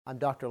I'm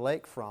Dr.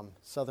 Lake from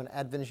Southern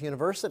Adventist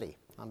University.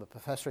 I'm a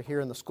professor here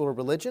in the School of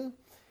Religion.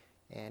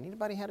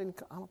 And I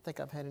don't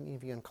think I've had any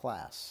of you in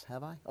class,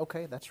 have I?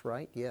 Okay, that's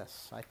right,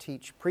 yes. I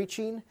teach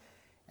preaching,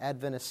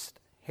 Adventist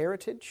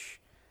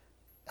heritage,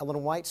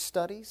 Ellen White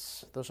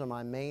studies. Those are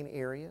my main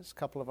areas. A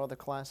couple of other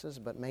classes,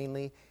 but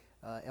mainly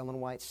Ellen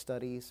White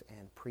studies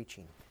and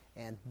preaching.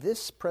 And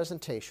this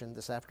presentation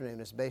this afternoon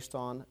is based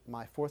on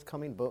my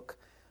forthcoming book,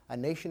 A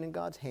Nation in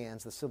God's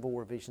Hands, The Civil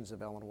War Visions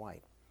of Ellen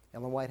White.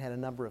 Ellen White had a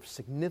number of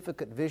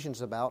significant visions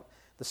about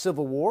the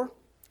Civil War,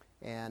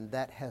 and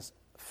that has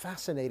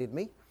fascinated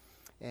me.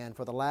 And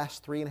for the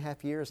last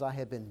 3.5 years, I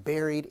have been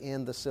buried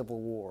in the Civil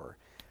War,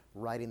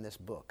 writing this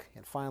book.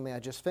 And finally, I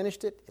just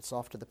finished it. It's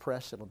off to the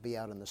press. It'll be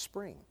out in the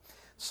spring.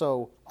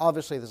 So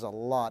obviously, there's a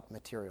lot of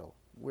material.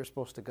 We're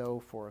supposed to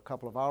go for a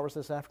couple of hours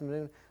this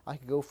afternoon. I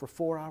could go for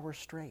 4 hours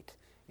straight,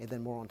 and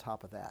then more on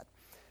top of that.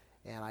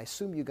 And I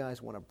assume you guys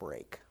want a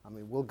break. I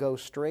mean, we'll go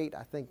straight.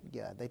 I think,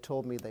 they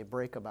told me they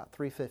break about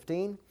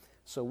 3:15,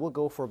 so we'll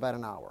go for about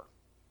an hour.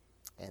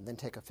 And then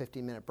take a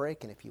 15-minute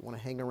break, and if you want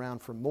to hang around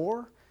for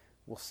more,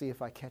 we'll see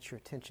if I catch your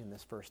attention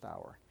this first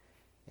hour.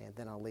 And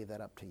then I'll leave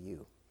that up to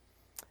you.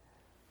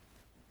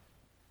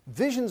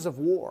 Visions of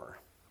war.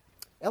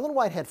 Ellen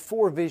White had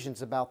 4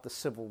 visions about the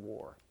Civil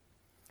War.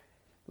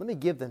 Let me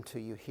give them to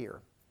you here.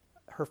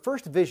 Her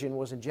first vision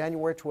was in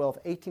January 12,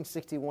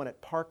 1861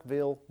 at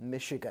Parkville,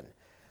 Michigan.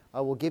 I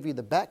will give you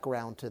the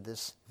background to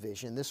this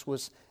vision.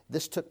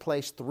 This took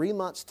place 3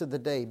 months to the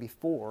day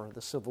before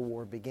the Civil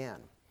War began.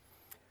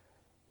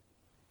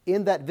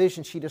 In that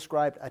vision, she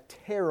described a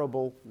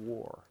terrible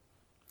war.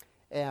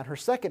 And her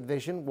second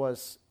vision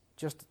was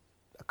just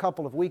a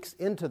couple of weeks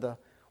into the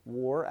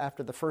war,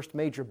 after the first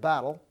major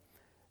battle,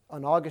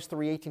 on August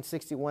 3,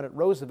 1861 at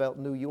Roosevelt,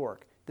 New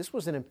York. This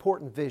was an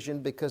important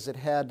vision because it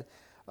had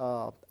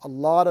a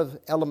lot of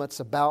elements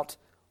about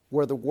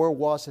where the war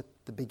was at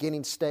the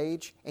beginning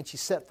stage, and she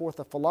set forth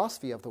a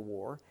philosophy of the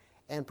war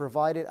and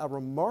provided a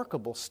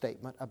remarkable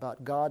statement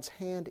about God's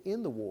hand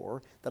in the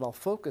war that I'll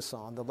focus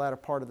on the latter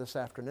part of this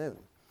afternoon.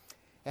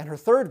 And her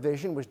third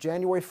vision was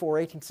January 4,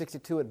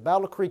 1862 at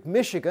Battle Creek,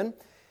 Michigan.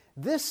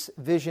 This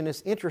vision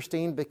is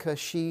interesting because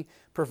she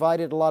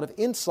provided a lot of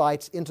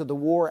insights into the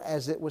war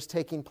as it was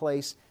taking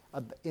place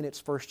in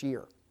its first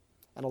year.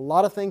 And a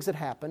lot of things that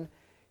happened.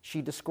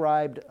 She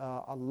described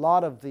a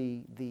lot of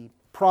the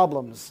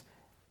problems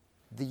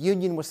the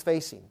Union was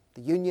facing.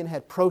 The Union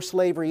had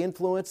pro-slavery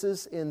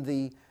influences in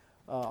the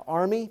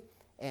Army,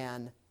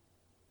 and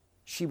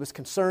she was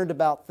concerned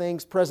about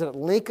things President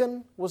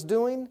Lincoln was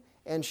doing,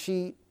 and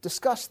she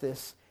discussed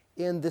this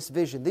in this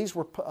vision.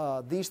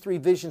 These 3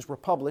 visions were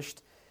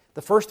published.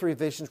 The first 3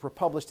 visions were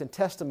published in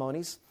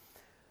Testimonies.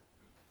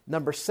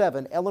 Number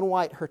 7, Ellen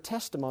White, her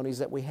testimonies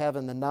that we have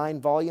in the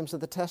 9 volumes of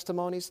the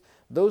Testimonies,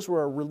 those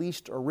were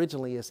released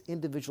originally as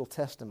individual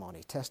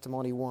testimony.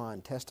 Testimony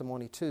 1,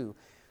 Testimony 2.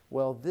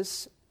 Well,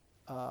 this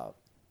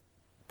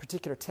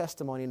particular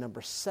testimony,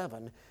 number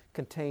 7,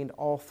 contained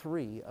all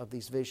 3 of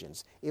these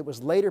visions. It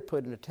was later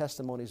put into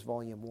Testimonies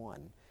Volume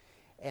 1.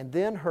 And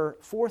then her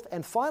fourth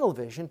and final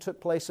vision took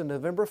place on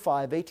November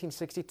 5,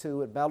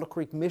 1862 at Battle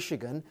Creek,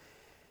 Michigan.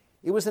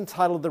 It was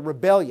entitled The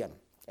Rebellion.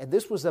 And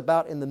this was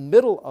about in the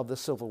middle of the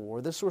Civil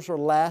War. This was her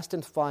last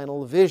and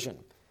final vision.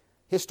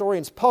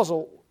 Historians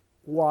puzzle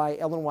why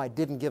Ellen White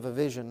didn't give a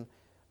vision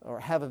or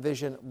have a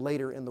vision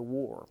later in the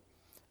war.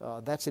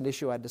 That's an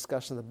issue I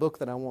discuss in the book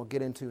that I won't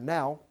get into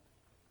now,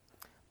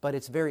 but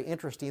it's very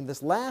interesting.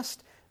 This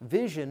last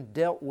vision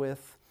dealt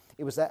with,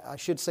 it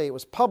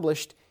was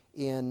published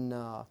in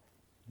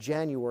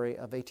January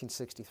of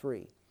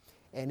 1863,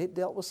 and it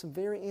dealt with some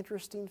very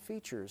interesting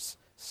features,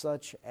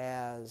 such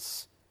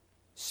as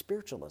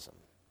spiritualism.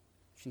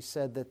 She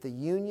said that the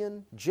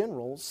Union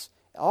generals,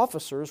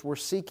 officers, were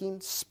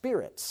seeking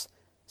spirits,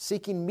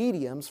 seeking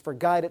mediums for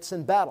guidance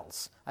in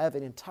battles. I have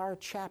an entire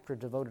chapter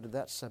devoted to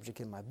that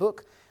subject in my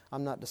book.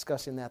 I'm not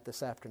discussing that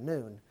this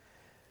afternoon.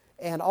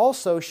 And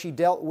also, she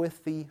dealt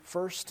with the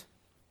first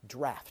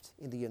draft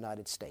in the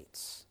United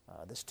States.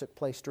 This took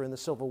place during the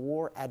Civil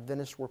War.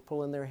 Adventists were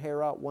pulling their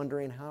hair out,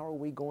 wondering, how are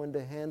we going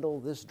to handle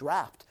this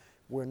draft?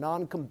 We're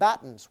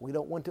non-combatants. We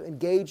don't want to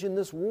engage in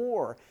this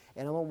war.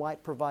 And Ellen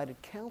White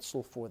provided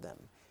counsel for them.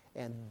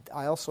 And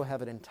I also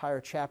have an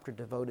entire chapter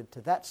devoted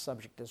to that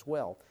subject as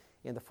well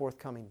in the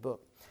forthcoming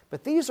book.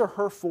 But these are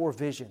her 4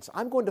 visions.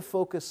 I'm going to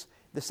focus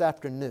this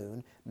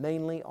afternoon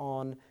mainly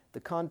on the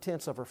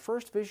contents of her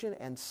first vision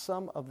and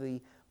some of the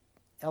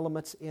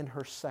elements in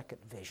her second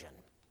vision.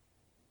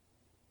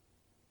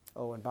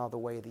 Oh, and by the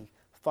way, the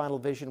final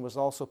vision was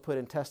also put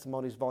in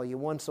Testimonies Volume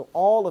 1, so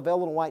all of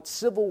Ellen White's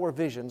Civil War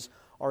visions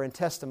are in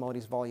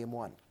Testimonies Volume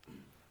 1.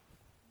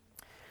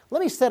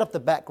 Let me set up the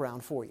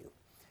background for you.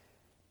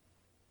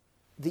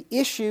 The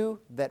issue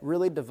that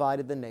really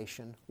divided the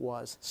nation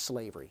was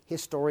slavery.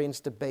 Historians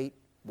debate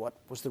what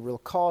was the real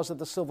cause of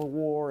the Civil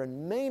War,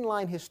 and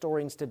mainline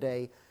historians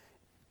today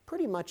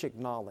pretty much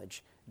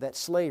acknowledge that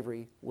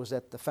slavery was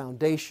at the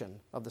foundation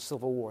of the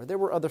Civil War. There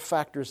were other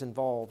factors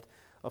involved,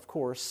 of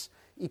course,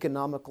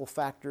 economical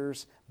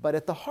factors, but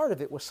at the heart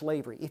of it was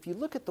slavery. If you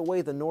look at the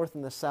way the North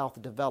and the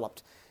South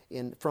developed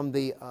from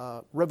the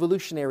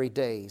Revolutionary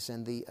days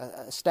and the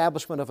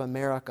establishment of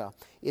America,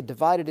 it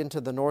divided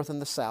into the North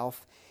and the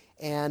South,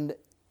 and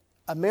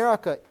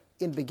America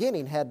in the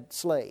beginning had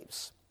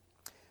slaves.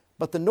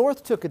 But the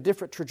North took a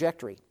different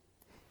trajectory.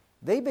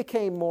 They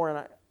became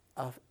more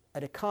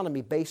an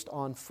economy based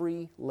on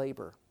free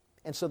labor.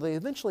 And so they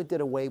eventually did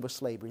away with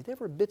slavery. There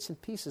were bits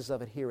and pieces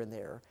of it here and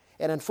there.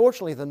 And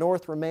unfortunately, the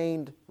North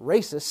remained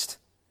racist.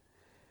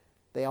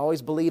 They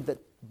always believed that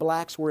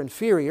blacks were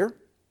inferior,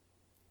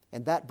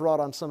 and that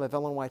brought on some of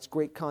Ellen White's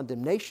great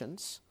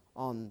condemnations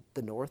on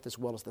the North as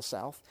well as the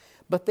South.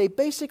 But they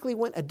basically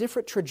went a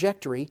different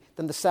trajectory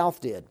than the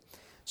South did.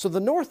 So the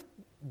North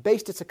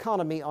based its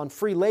economy on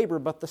free labor,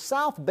 but the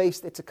South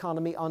based its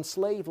economy on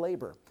slave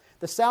labor.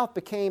 The South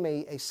became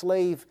a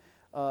slave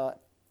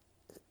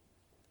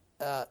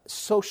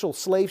social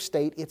slave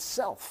state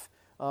itself.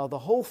 The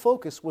whole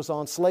focus was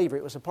on slavery.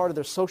 It was a part of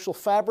their social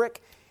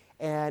fabric,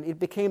 and it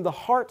became the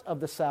heart of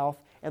the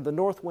South, and the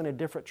North went a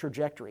different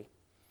trajectory.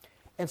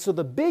 And so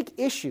the big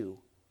issue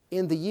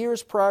in the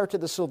years prior to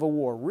the Civil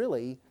War,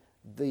 really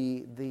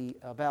the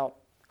about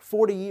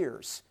 40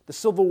 years, the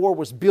Civil War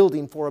was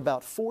building for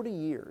about 40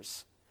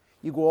 years.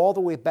 You go all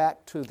the way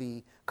back to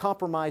the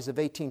Compromise of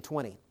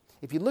 1820.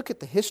 If you look at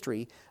the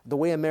history, the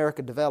way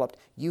America developed,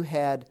 you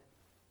had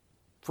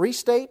free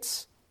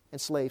states and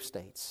slave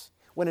states.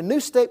 When a new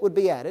state would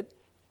be added,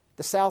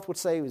 the South would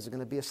say, is it going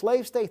to be a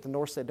slave state? The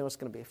North said, no, it's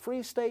going to be a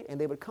free state, and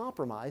they would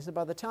compromise. And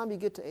by the time you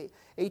get to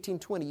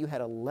 1820, you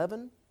had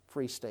 11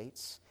 free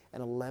states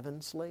and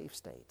 11 slave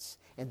states.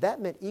 And that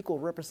meant equal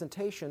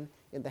representation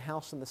in the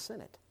House and the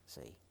Senate,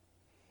 see.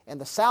 And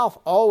the South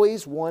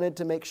always wanted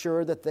to make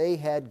sure that they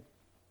had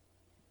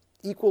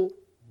equal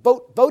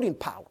voting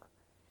power.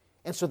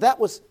 And so that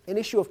was an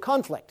issue of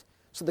conflict.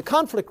 So the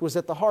conflict was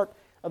at the heart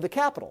of the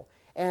Capitol.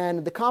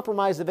 And the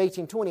Compromise of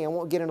 1820, I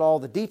won't get into all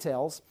the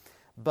details,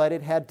 but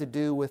it had to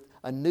do with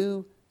a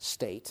new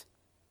state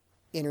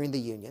entering the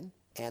Union.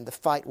 And the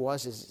fight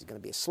was, is it going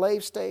to be a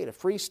slave state, a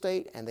free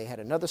state? And they had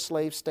another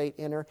slave state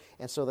enter.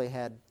 And so they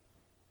had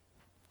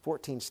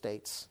 14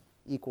 states,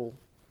 equal,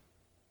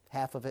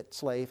 half of it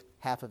slave,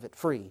 half of it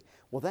free.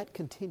 Well, that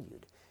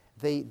continued.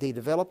 They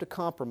developed a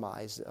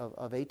compromise of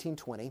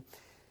 1820,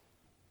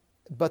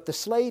 but the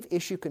slave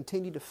issue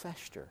continued to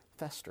fester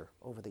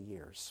over the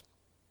years.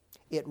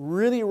 It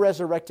really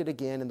resurrected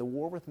again in the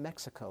war with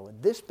Mexico,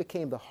 and this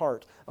became the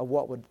heart of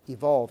what would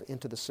evolve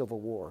into the Civil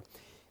War.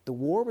 The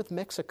war with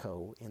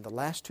Mexico in the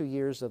last 2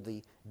 years of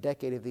the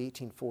decade of the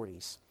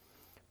 1840s,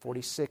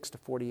 46 to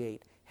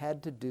 48,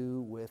 had to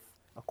do with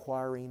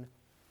acquiring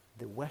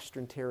the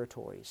Western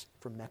territories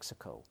from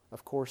Mexico.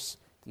 Of course,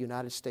 the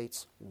United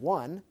States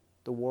won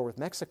the war with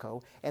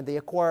Mexico, and they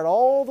acquired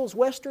all those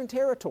Western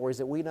territories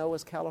that we know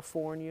as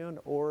California and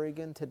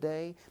Oregon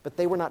today, but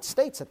they were not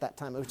states at that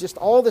time. It was just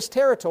all this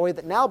territory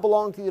that now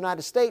belonged to the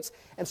United States,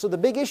 and so the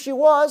big issue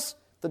was,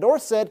 the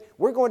North said,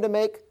 we're going to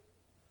make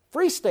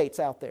free states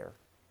out there.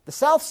 The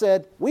South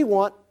said, we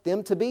want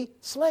them to be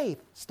slave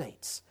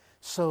states.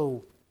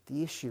 So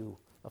the issue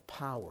of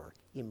power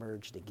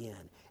emerged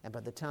again. And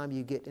by the time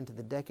you get into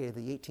the decade of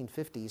the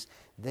 1850s,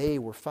 they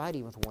were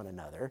fighting with one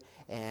another,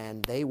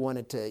 and they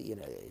wanted to,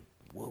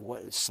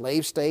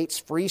 slave states,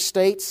 free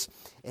states,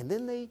 and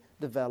then they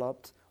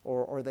developed,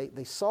 or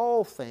they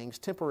solved things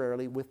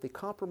temporarily with the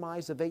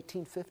Compromise of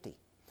 1850.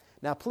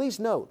 Now, please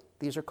note,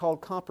 these are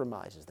called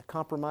compromises. The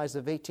Compromise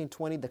of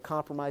 1820, the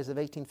Compromise of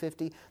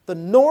 1850. The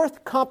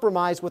North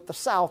compromised with the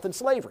South in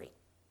slavery.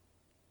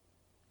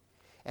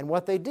 And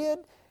what they did,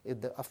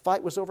 a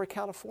fight was over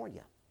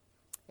California.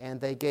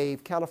 And they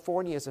gave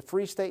California as a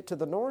free state to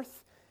the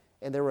North,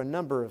 and there were a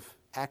number of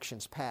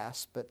actions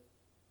passed, but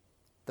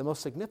the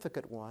most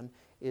significant one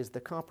is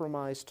the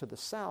compromise to the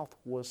South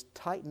was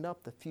tighten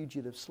up the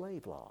fugitive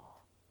slave law.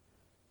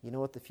 You know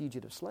what the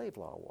fugitive slave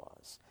law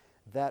was?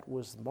 That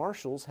was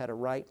marshals had a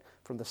right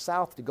from the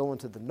South to go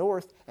into the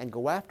North and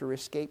go after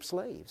escaped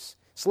slaves.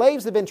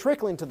 Slaves had been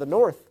trickling to the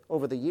North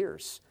over the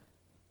years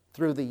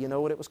through the,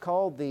 what it was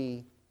called?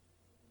 The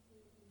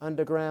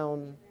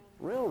Underground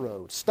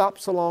Railroad.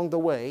 Stops along the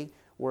way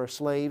where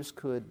slaves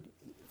could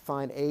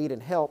find aid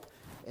and help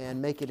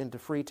and make it into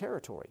free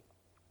territory.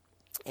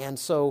 And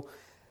so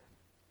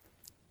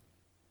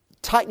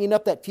tightening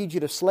up that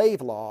fugitive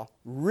slave law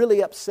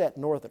really upset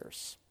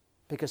Northerners,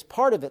 because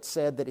part of it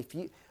said that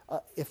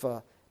if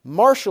a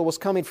marshal was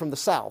coming from the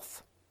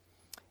South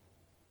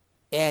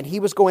and he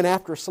was going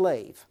after a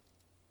slave,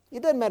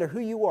 it doesn't matter who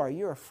you are,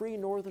 you're a free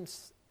Northern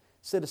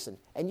citizen,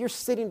 and you're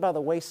sitting by the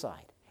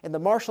wayside, and the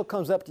marshal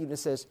comes up to you and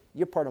says,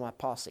 you're part of my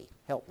posse,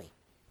 help me.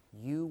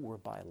 You were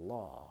by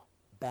law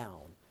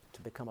bound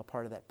to become a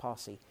part of that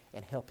posse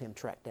and help him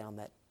track down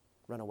that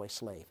runaway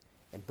slave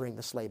and bring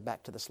the slave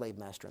back to the slave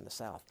master in the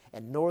South.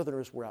 And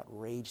Northerners were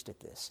outraged at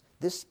this.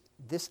 This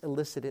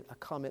elicited a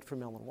comment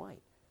from Ellen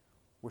White,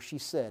 where she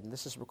said, and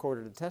this is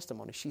recorded in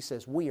testimony, she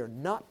says, we are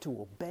not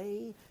to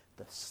obey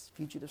the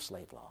fugitive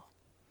slave law.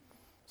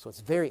 So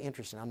it's very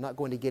interesting. I'm not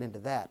going to get into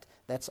that.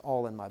 That's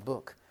all in my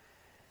book.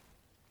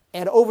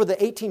 And over the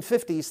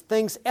 1850s,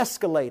 things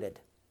escalated.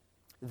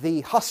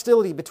 The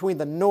hostility between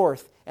the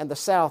North and the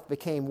South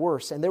became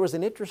worse. And there was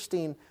an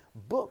interesting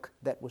book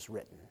that was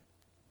written,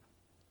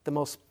 the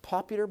most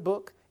popular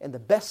book and the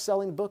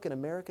best-selling book in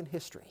American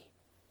history,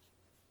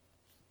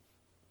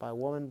 by a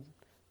woman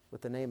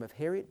with the name of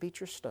Harriet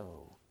Beecher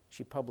Stowe.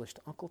 She published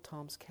Uncle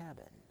Tom's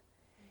Cabin.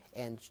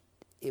 And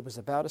it was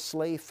about a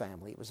slave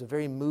family. It was a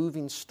very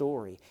moving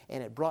story,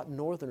 and it brought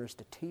Northerners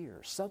to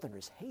tears.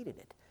 Southerners hated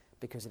it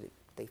because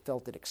they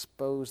felt it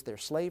exposed their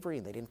slavery,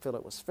 and they didn't feel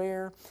it was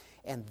fair.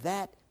 And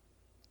that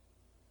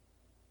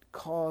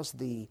caused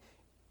the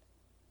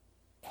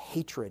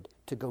hatred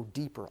to go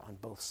deeper on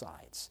both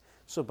sides.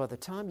 So by the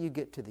time you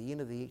get to the end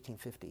of the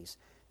 1850s,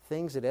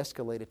 things had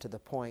escalated to the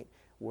point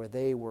where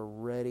they were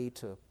ready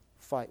to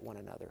fight one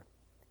another.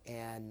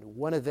 And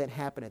one event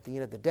happened at the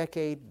end of the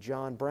decade.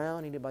 John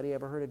Brown, anybody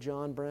ever heard of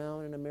John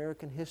Brown in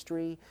American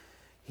history?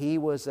 He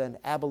was an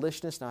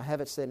abolitionist. Now, I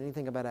haven't said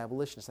anything about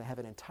abolitionists. I have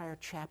an entire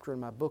chapter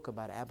in my book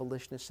about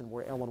abolitionists and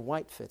where Ellen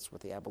White fits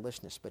with the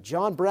abolitionists. But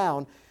John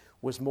Brown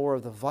was more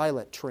of the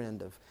violent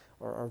trend of,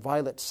 or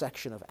violent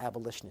section of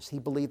abolitionists. He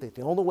believed that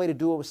the only way to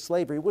do it with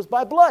slavery was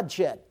by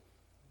bloodshed.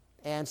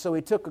 And so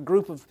he took a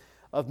group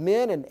of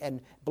men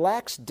and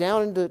blacks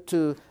down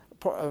into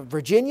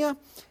Virginia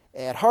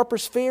at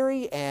Harper's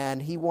Ferry,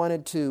 and he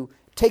wanted to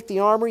take the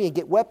armory and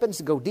get weapons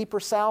to go deeper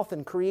south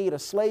and create a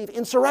slave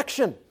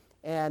insurrection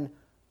and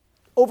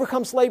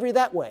overcome slavery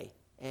that way.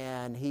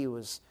 And he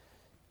was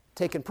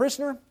taken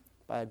prisoner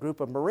by a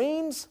group of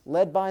Marines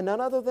led by none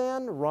other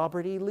than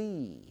Robert E.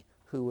 Lee,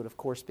 who would, of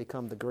course,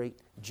 become the great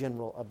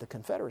general of the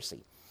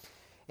Confederacy.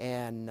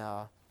 And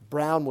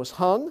Brown was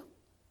hung.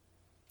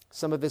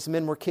 Some of his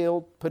men were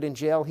killed, put in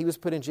jail. He was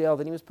put in jail.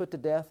 Then he was put to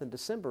death in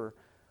December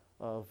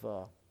of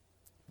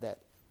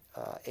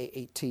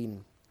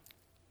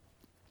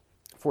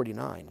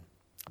 1849.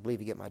 I believe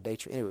you get my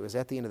dates. Anyway, it was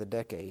at the end of the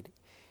decade.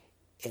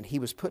 And he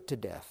was put to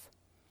death.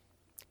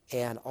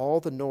 And all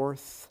the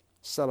North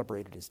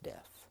celebrated his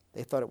death.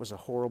 They thought it was a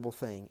horrible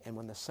thing. And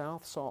when the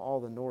South saw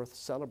all the North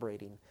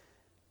celebrating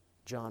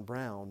John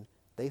Brown,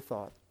 they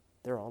thought,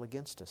 they're all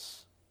against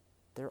us.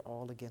 They're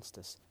all against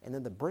us. And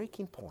then the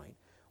breaking point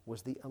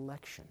was the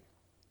election.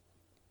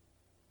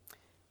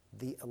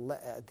 The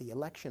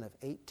election of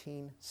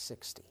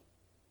 1860.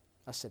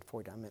 I said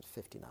 40, I meant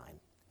 59.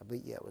 I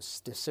believe, it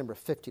was December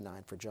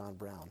 59 for John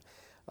Brown.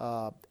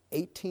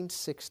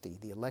 1860,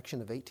 the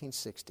election of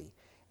 1860,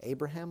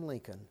 Abraham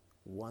Lincoln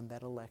won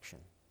that election.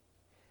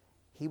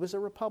 He was a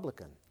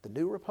Republican. The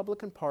new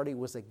Republican Party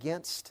was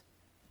against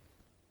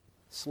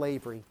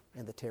slavery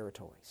in the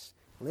territories.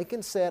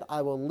 Lincoln said,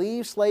 I will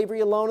leave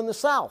slavery alone in the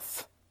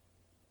South,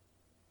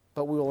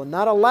 but we will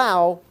not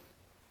allow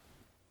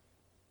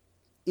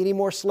any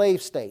more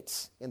slave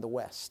states in the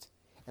West.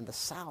 And the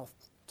South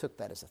took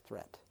that as a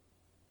threat.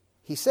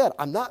 He said,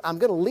 I'm going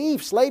to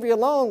leave slavery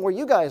alone where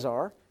you guys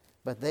are,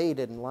 but they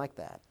didn't like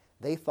that.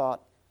 They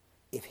thought,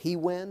 if he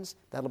wins,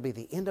 that'll be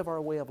the end of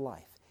our way of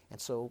life. And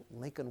so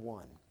Lincoln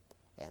won.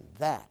 And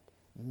that,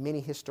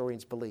 many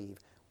historians believe,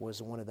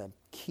 was one of the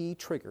key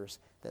triggers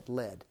that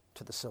led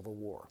to the Civil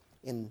War.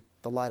 In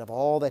the light of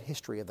all that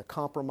history of the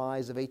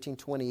Compromise of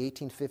 1820,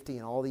 1850,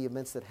 and all the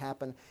events that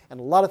happened, and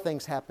a lot of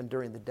things happened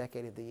during the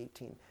decade of the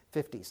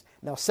 1850s.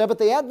 Now,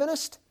 Seventh-day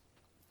Adventists,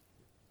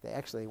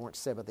 they weren't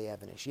Seventh-day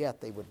Adventists yet.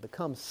 They would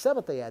become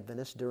Seventh-day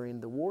Adventists during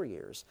the war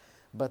years.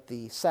 But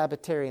the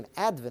Sabbatarian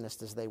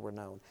Adventists, as they were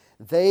known,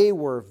 they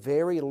were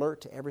very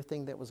alert to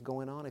everything that was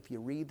going on. If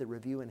you read the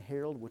Review and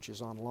Herald, which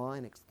is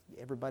online,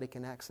 everybody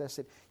can access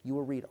it, you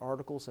will read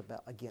articles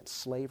against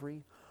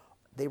slavery.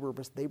 They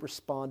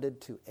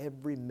responded to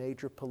every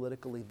major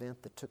political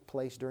event that took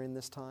place during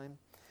this time.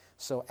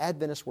 So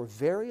Adventists were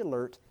very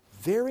alert,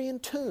 very in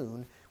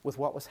tune with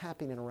what was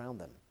happening around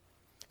them.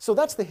 So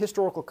that's the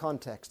historical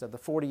context of the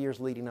 40 years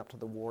leading up to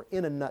the war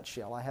in a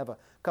nutshell. I have a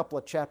couple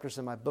of chapters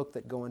in my book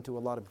that go into a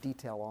lot of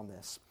detail on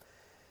this.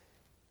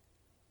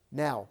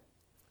 Now,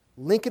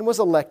 Lincoln was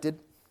elected.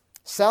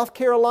 South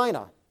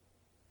Carolina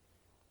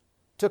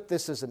took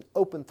this as an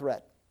open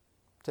threat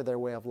to their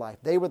way of life.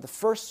 They were the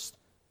first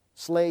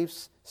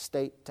slaves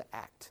state to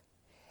act.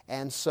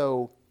 And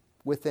so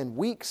within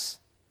weeks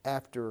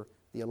after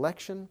the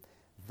election,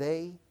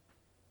 they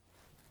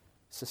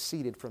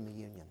seceded from the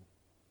Union.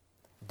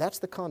 That's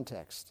the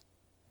context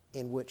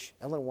in which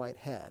Ellen White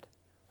had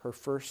her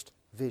first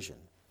vision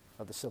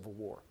of the Civil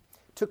War.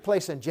 It took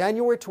place on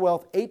January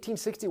 12,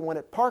 1861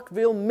 at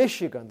Parkville,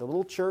 Michigan, the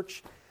little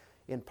church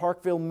in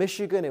Parkville,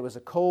 Michigan. It was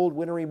a cold,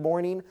 wintry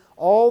morning.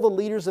 All the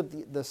leaders of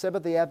the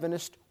Seventh-day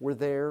Adventists were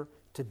there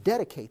to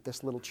dedicate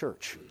this little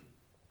church.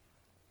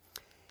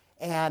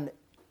 And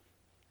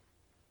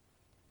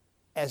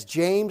as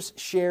James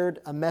shared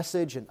a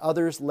message and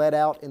others led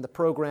out in the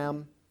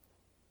program,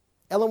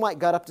 Ellen White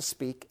got up to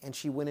speak, and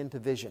she went into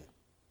vision.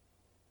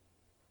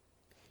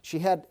 She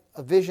had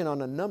a vision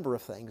on a number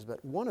of things,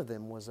 but one of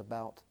them was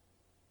about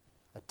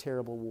a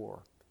terrible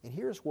war. And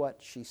here's what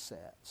she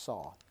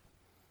saw.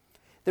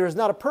 There is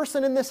not a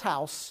person in this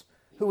house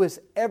who has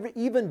ever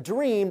even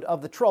dreamed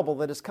of the trouble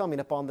that is coming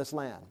upon this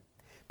land.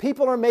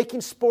 People are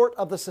making sport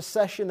of the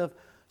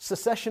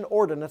secession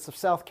ordinance of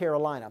South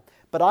Carolina.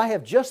 But I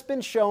have just been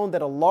shown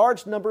that a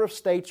large number of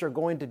states are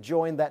going to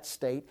join that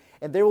state,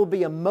 and there will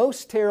be a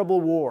most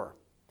terrible war.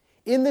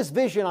 In this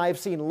vision, I have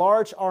seen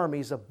large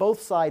armies of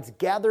both sides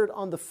gathered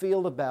on the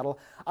field of battle.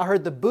 I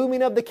heard the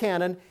booming of the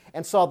cannon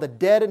and saw the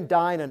dead and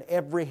dying on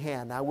every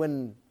hand. Now,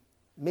 when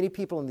many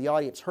people in the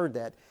audience heard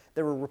that,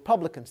 there were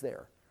Republicans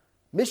there.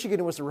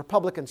 Michigan was a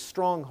Republican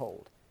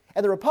stronghold.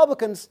 And the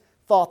Republicans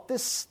thought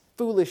this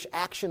foolish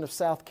action of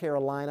South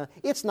Carolina,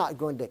 it's not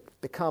going to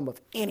become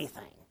of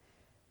anything.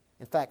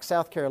 In fact,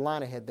 South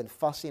Carolina had been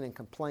fussing and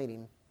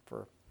complaining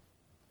for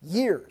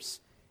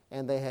years,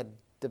 and they had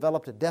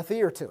developed a deaf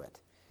ear to it.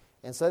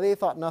 And so they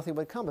thought nothing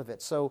would come of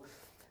it. So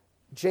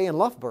J.N.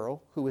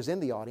 Loughborough, who was in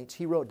the audience,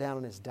 he wrote down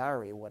in his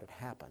diary what had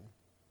happened,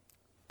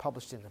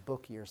 published in a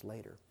book years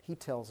later. He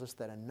tells us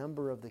that a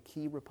number of the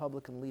key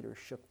Republican leaders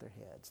shook their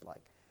heads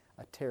like,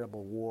 a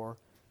terrible war?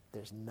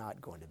 There's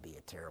not going to be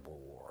a terrible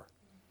war.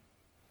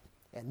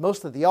 And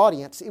most of the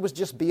audience, it was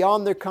just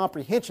beyond their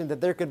comprehension that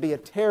there could be a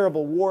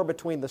terrible war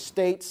between the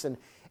states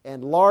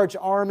and large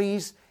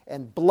armies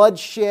and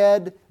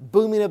bloodshed,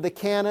 booming of the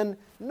cannon.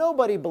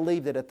 Nobody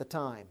believed it at the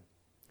time.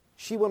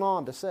 She went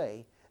on to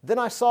say, then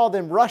I saw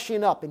them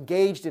rushing up,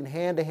 engaged in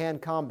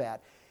hand-to-hand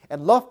combat.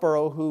 And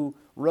Loughborough, who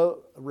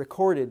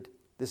recorded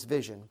this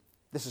vision,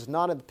 this is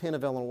not in the pen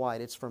of Ellen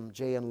White, it's from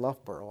J.N.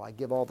 Loughborough. I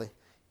give all the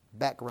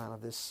background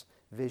of this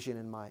vision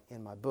in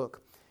my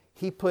book.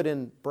 He put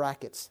in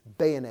brackets,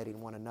 bayoneting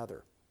one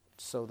another,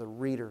 so the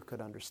reader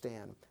could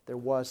understand. There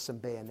was some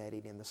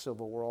bayoneting in the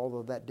Civil War,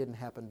 although that didn't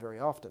happen very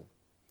often.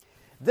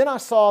 Then I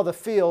saw the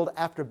field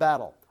after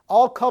battle,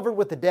 all covered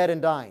with the dead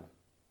and dying.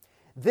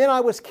 Then I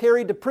was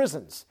carried to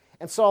prisons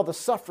and saw the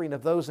suffering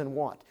of those in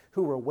want,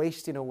 who were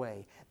wasting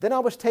away. Then I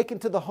was taken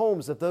to the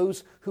homes of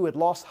those who had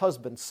lost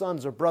husbands,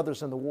 sons, or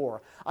brothers in the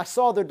war. I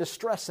saw their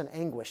distress and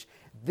anguish.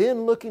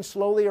 Then, looking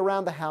slowly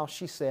around the house,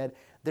 she said,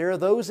 there are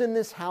those in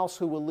this house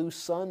who will lose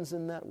sons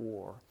in that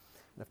war.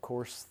 And of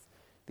course,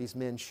 these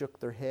men shook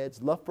their heads.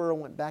 Loughborough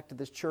went back to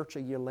this church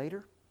a year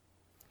later.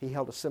 He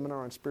held a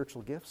seminar on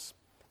spiritual gifts,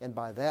 and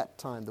by that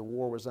time the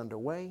war was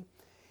underway.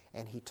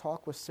 And he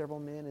talked with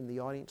several men in the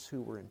audience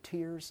who were in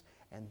tears,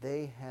 and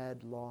they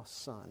had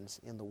lost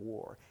sons in the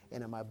war.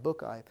 And in my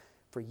book,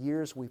 for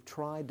years, we've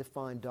tried to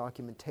find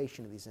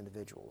documentation of these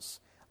individuals.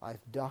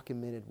 I've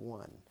documented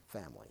one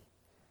family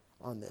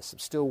on this. I'm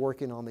still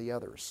working on the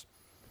others.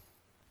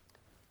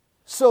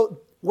 So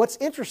what's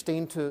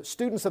interesting to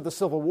students of the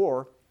Civil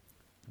War,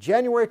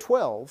 January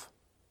 12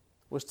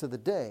 was to the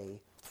day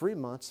 3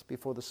 months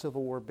before the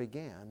Civil War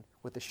began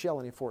with the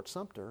shelling of Fort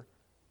Sumter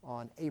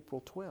on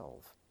April 12,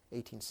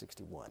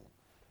 1861.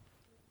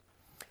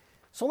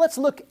 So let's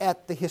look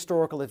at the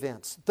historical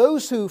events.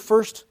 Those who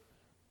first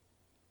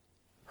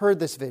heard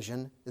this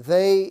vision,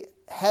 they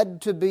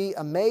had to be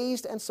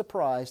amazed and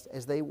surprised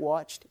as they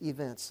watched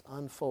events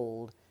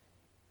unfold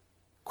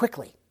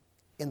quickly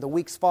in the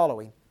weeks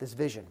following this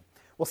vision.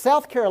 Well,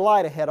 South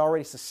Carolina had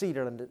already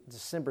seceded on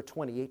December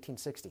 20,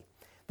 1860.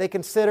 They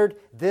considered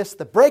this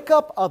the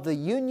breakup of the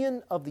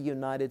Union of the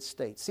United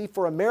States. See,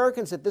 for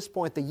Americans at this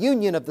point, the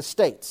Union of the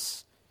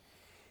States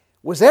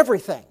was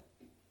everything.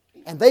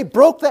 And they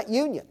broke that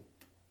union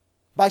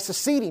by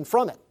seceding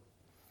from it.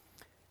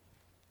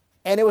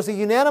 And it was a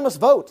unanimous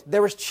vote.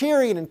 There was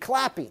cheering and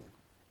clapping.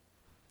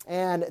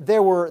 And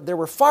there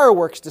were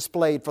fireworks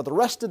displayed for the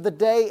rest of the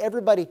day.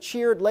 Everybody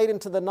cheered late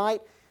into the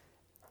night.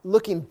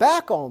 Looking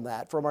back on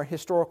that from our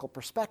historical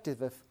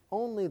perspective, if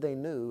only they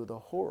knew the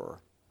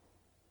horror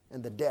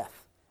and the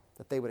death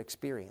that they would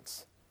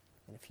experience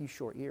in a few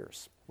short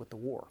years with the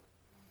war.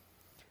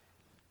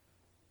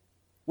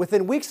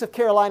 Within weeks of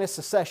Carolina's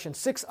secession,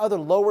 6 other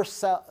lower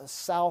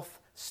South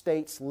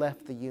states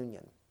left the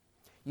Union.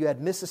 You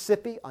had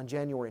Mississippi on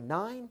January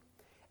 9,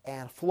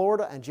 and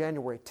Florida on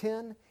January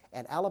 10,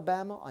 and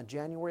Alabama on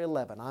January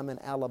 11. I'm an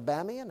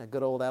Alabamian, a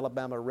good old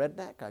Alabama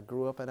redneck. I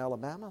grew up in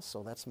Alabama,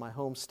 so that's my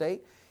home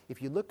state.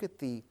 If you look at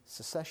the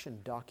secession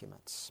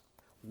documents,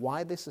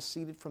 why they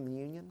seceded from the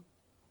Union,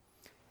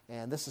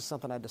 and this is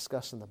something I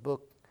discuss in the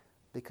book,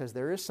 because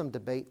there is some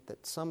debate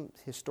that some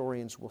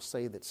historians will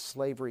say that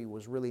slavery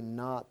was really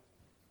not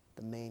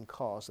the main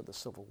cause of the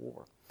Civil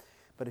War.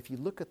 But if you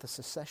look at the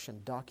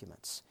secession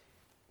documents,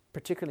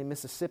 particularly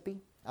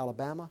Mississippi,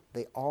 Alabama,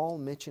 they all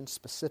mention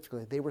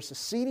specifically they were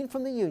seceding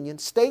from the Union.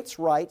 States'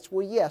 rights,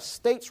 well, yes,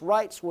 states'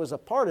 rights was a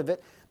part of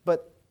it,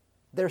 but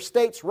their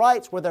states'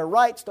 rights were their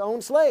rights to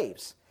own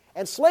slaves.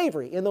 And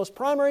slavery, in those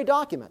primary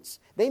documents,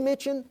 they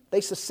mention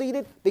they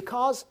seceded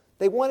because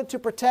they wanted to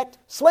protect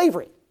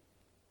slavery.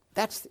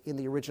 That's in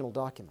the original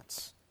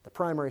documents, the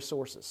primary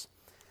sources.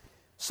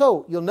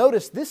 So you'll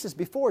notice this is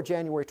before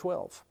January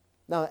 12.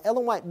 Now,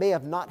 Ellen White may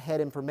have not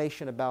had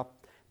information about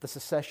the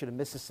secession of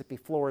Mississippi,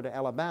 Florida,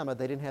 Alabama.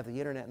 They didn't have the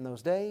internet in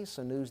those days,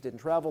 so news didn't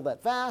travel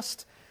that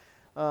fast.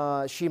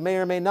 She may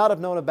or may not have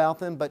known about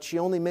them, but she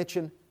only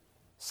mentioned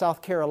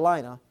South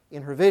Carolina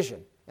in her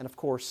vision. And of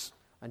course,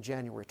 on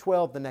January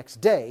 12, the next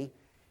day,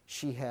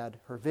 she had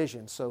her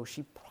vision. So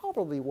she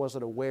probably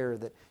wasn't aware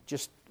that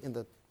just in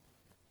the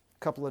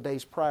couple of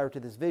days prior to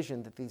this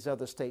vision that these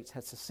other states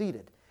had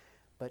seceded.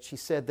 But she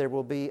said there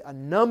will be a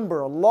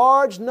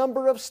large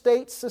number of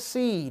states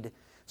secede.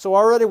 So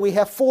already we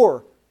have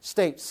 4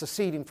 states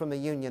seceding from the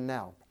Union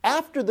now.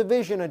 After the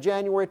vision on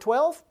January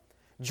 12th,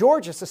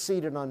 Georgia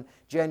seceded on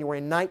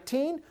January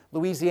 19,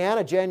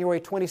 Louisiana January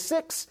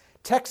 26,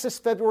 Texas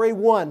February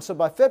 1. So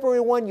by February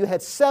 1 you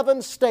had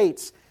 7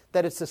 states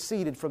that had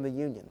seceded from the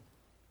Union.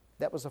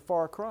 That was a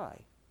far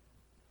cry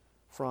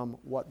from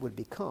what would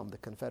become the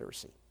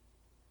Confederacy,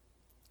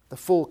 the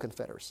full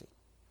Confederacy,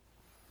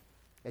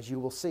 as you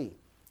will see.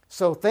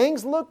 So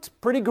things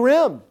looked pretty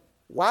grim.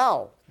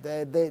 Wow,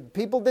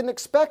 people didn't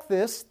expect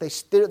this.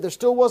 There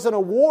still wasn't a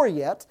war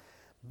yet,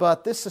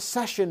 but this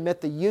secession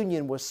meant the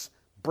Union was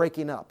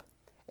breaking up.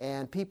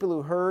 And people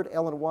who heard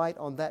Ellen White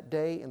on that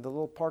day in the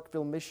little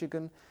Parkville,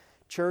 Michigan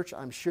church,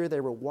 I'm sure they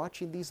were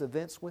watching these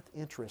events with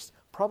interest,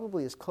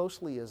 probably as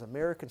closely as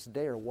Americans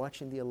today are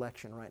watching the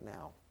election right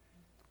now.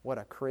 What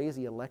a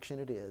crazy election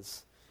it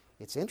is.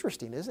 It's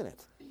interesting, isn't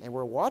it? And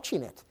we're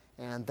watching it.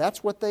 And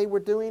that's what they were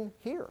doing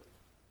here,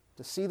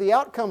 to see the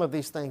outcome of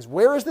these things.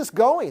 Where is this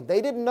going?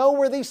 They didn't know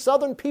where these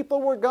Southern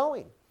people were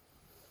going.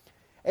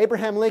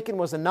 Abraham Lincoln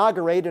was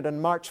inaugurated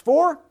on March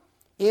 4.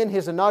 In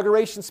his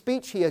inauguration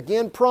speech, he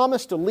again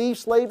promised to leave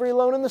slavery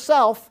alone in the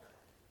South.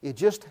 It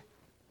just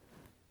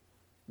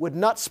would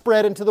not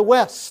spread into the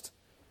West.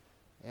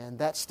 And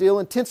that still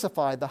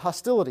intensified the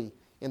hostility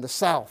in the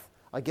South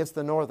against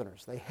the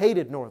Northerners. They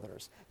hated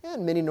Northerners,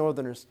 and many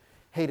Northerners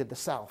hated the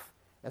South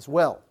as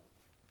well.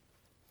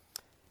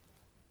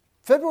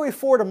 February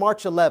 4 to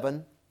March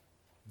 11,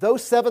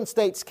 those 7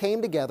 states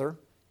came together,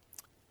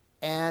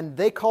 and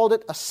they called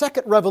it a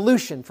second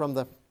revolution from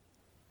the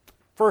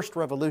first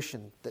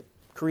revolution that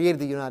created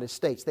the United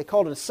States. They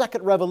called it a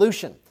second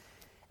revolution,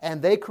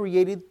 and they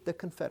created the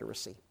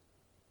Confederacy.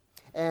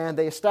 And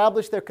they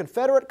established their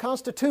Confederate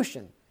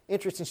Constitution.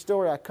 Interesting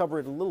story, I cover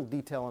it in a little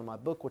detail in my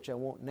book, which I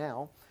won't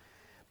now.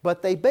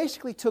 But they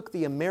basically took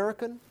the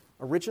American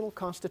original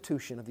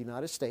Constitution of the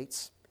United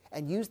States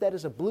and used that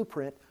as a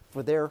blueprint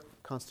for their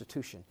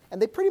Constitution.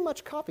 And they pretty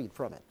much copied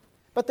from it.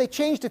 But they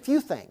changed a few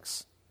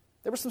things.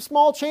 There were some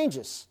small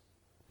changes,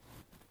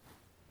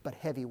 but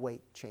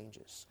heavyweight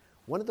changes.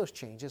 One of those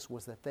changes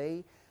was that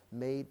they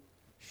made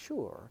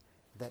sure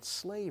that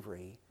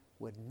slavery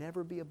would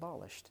never be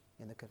abolished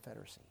in the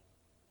Confederacy.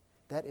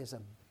 That is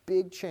a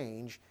big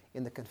change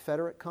in the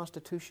Confederate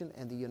Constitution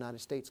and the United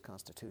States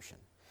Constitution.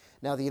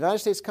 Now, the United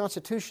States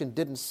Constitution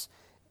didn't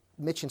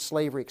mention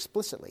slavery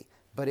explicitly,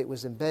 but it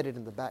was embedded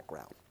in the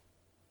background.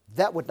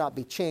 That would not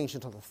be changed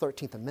until the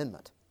 13th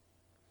Amendment,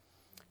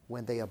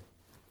 when they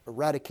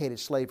eradicated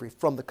slavery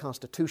from the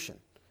Constitution.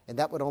 And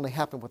that would only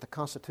happen with a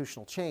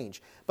constitutional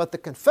change. But the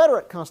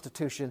Confederate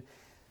Constitution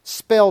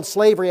spelled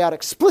slavery out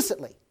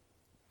explicitly.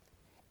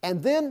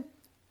 And then,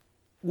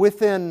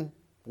 within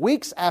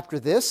weeks after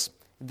this,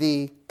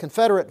 the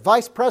Confederate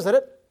Vice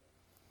President,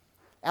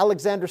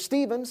 Alexander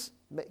Stephens,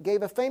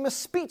 gave a famous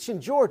speech in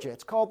Georgia.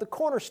 It's called the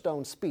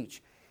Cornerstone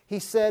Speech. He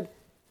said,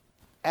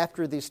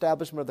 after the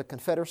establishment of the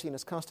Confederacy and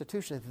its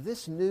Constitution,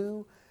 this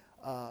new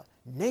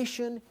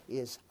nation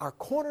is, our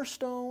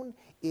cornerstone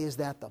is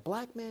that the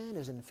black man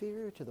is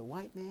inferior to the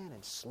white man,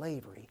 and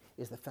slavery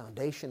is the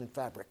foundation and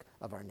fabric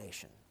of our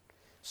nation.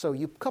 So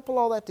you couple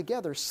all that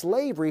together,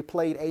 slavery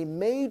played a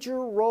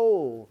major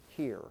role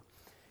here.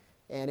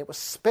 And it was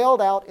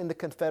spelled out in the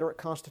Confederate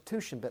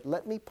Constitution. But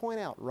let me point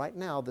out right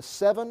now, the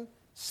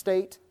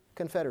 7-state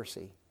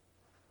Confederacy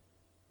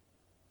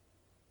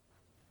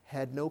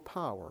had no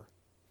power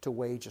to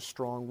wage a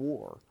strong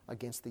war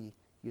against the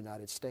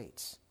United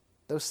States.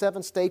 Those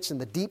 7 states in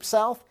the Deep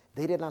South,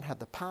 they did not have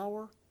the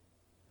power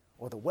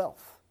or the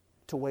wealth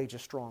to wage a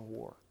strong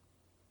war.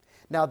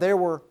 Now, there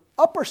were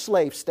upper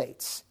slave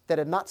states that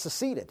had not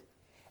seceded.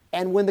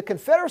 And when the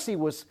Confederacy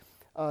was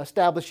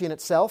establishing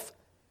itself,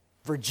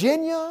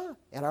 Virginia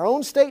and our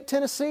own state,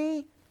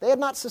 Tennessee, they had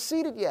not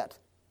seceded yet.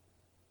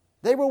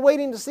 They were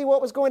waiting to see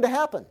what was going to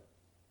happen.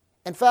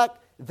 In fact,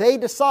 they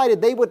decided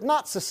they would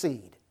not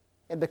secede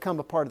and become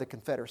a part of the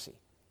Confederacy.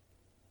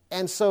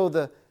 And so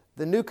the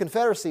new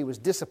Confederacy was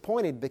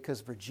disappointed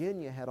because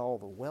Virginia had all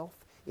the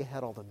wealth, it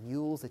had all the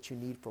mules that you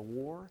need for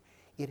war,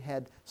 it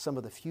had some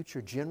of the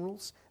future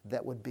generals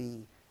that would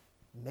be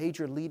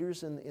major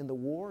leaders in the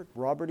war.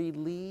 Robert E.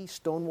 Lee,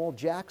 Stonewall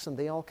Jackson,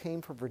 they all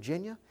came from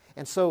Virginia.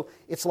 And so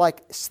it's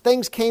like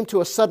things came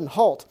to a sudden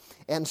halt.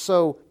 And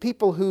so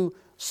people who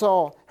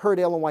heard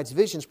Ellen White's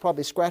visions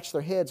probably scratched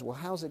their heads, well,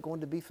 how's it going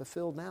to be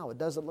fulfilled now? It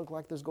doesn't look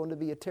like there's going to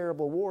be a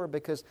terrible war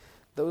because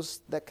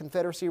that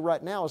Confederacy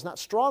right now is not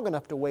strong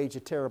enough to wage a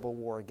terrible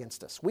war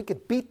against us. We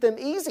could beat them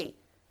easy,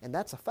 and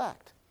that's a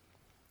fact.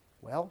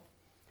 Well,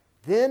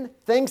 then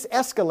things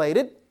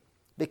escalated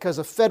because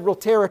of federal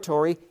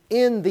territory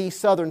in the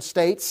southern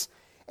states,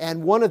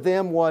 and one of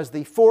them was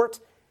the fort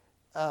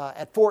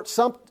at Fort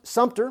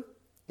Sumter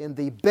in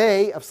the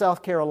Bay of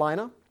South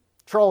Carolina,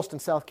 Charleston,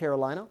 South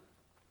Carolina.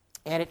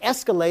 And it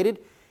escalated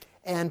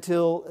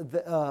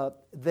until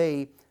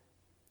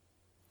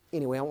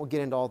anyway, I won't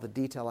get into all the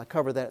detail. I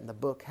cover that in the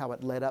book, how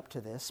it led up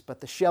to this. But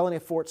the shelling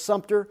of Fort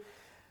Sumter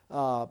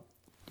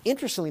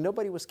Interestingly,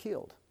 nobody was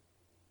killed.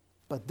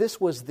 But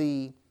this was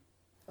the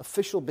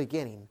official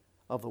beginning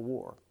of the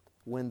war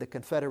when the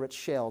Confederates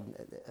shelled.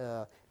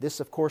 This,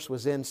 of course,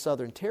 was in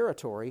Southern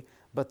territory,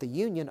 but the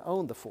Union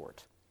owned the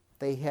fort.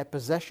 They had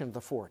possession of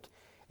the fort.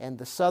 And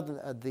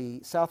the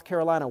South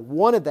Carolina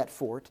wanted that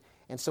fort,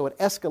 and so it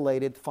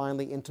escalated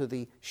finally into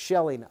the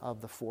shelling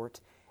of the fort,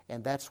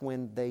 and that's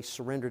when they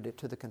surrendered it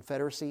to the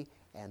Confederacy,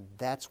 and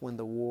that's when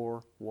the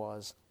war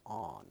was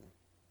on.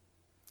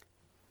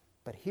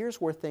 But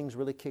here's where things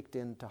really kicked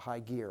into high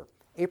gear.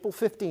 April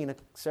 15,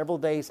 several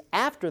days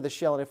after the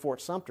shelling of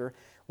Fort Sumter,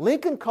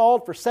 Lincoln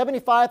called for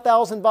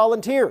 75,000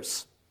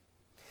 volunteers.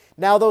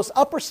 Now, those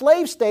upper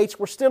slave states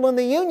were still in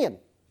the Union,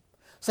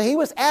 so he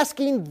was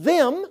asking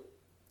them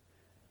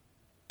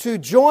to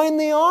join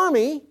the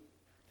army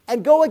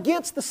and go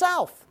against the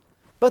South.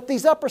 But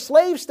these upper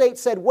slave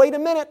states said, wait a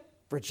minute,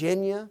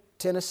 Virginia,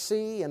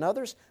 Tennessee, and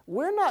others,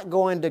 we're not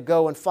going to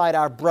go and fight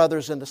our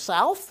brothers in the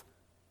South.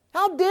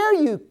 How dare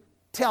you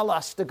tell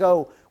us to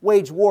go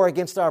wage war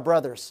against our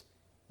brothers?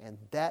 And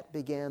that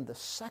began the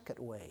second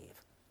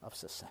wave of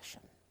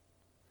secession.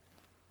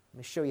 Let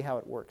me show you how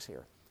it works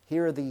here.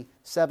 Here are the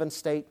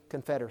 7-state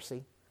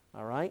Confederacy,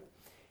 all right?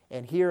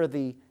 And here are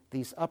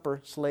these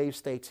upper slave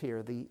states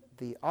here,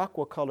 the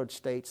aqua-colored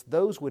states.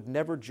 Those would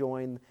never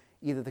join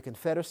either the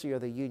Confederacy or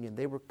the Union.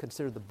 They were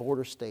considered the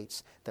border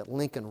states that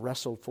Lincoln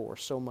wrestled for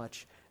so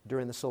much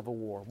during the Civil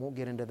War. Won't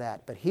get into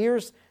that. But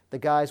here's the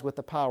guys with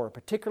the power,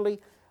 particularly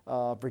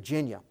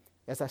Virginia.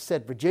 As I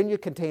said, Virginia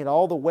contained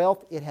all the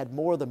wealth. It had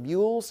more of the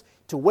mules.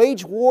 To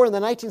wage war in the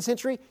 19th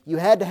century, you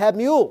had to have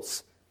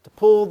mules to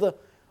pull the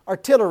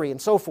artillery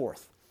and so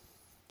forth.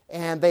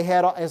 And they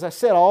had, as I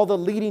said, all the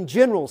leading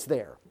generals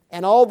there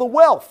and all the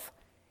wealth.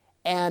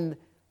 And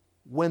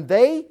when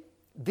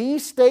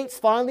these states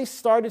finally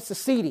started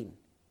seceding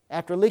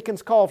after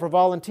Lincoln's call for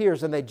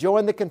volunteers, and they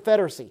joined the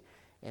Confederacy.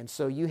 And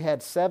so you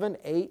had 7,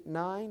 8,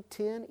 9,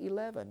 10,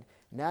 11.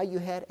 Now you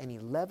had an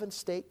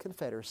 11-state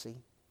Confederacy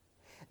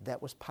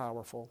that was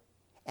powerful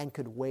and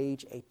could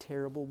wage a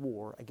terrible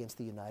war against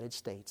the United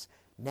States.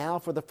 Now,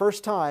 for the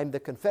first time, the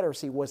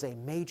Confederacy was a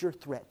major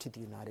threat to the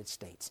United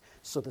States.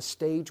 So the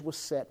stage was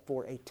set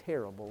for a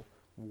terrible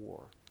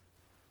war.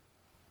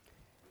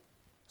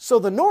 So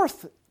the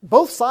North,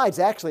 both sides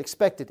actually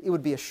expected it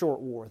would be a short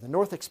war. The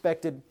North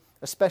expected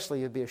especially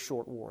it would be a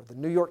short war. The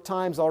New York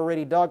Times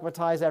already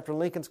dogmatized after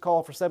Lincoln's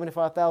call for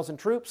 75,000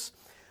 troops.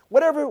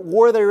 Whatever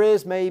war there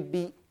is may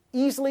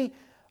easily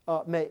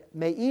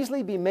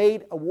be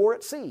made a war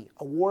at sea,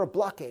 a war of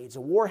blockades,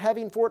 a war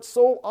having for its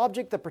sole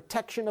object the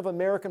protection of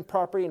American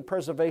property and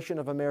preservation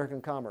of American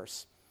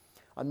commerce.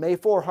 On May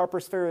 4,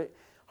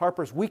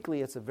 Harper's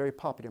Weekly, it's a very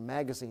popular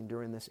magazine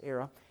during this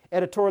era,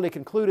 editorially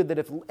concluded that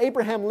if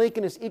Abraham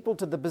Lincoln is equal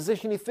to the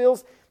position he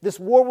fills, this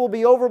war will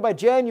be over by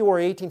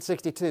January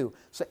 1862.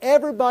 So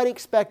everybody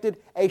expected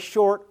a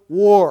short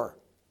war.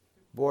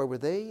 Boy, were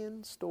they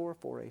in store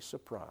for a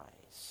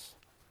surprise.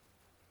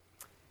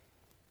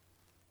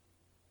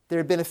 There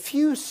had been a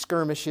few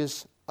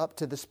skirmishes up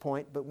to this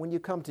point, but when you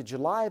come to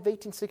July of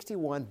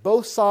 1861,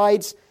 both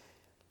sides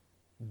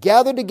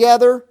gathered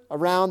together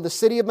around the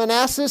city of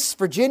Manassas,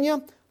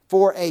 Virginia,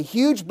 for a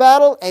huge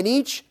battle, and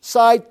each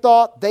side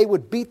thought they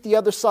would beat the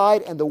other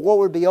side and the war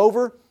would be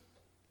over.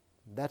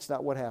 That's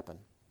not what happened.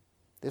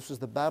 This was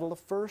the Battle of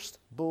First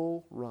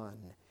Bull Run.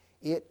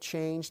 It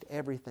changed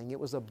everything. It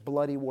was a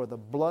bloody war, the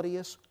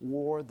bloodiest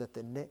war that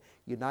the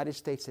United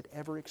States had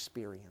ever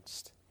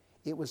experienced.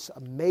 It was a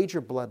major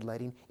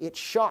bloodletting. It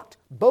shocked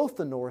both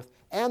the North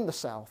and the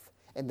South,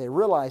 and they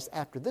realized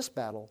after this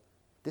battle,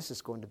 this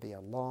is going to be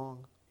a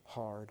long,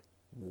 hard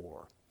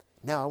war.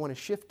 Now I want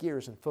to shift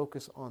gears and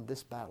focus on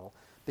this battle,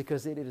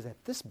 because it is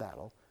at this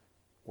battle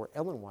where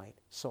Ellen White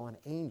saw an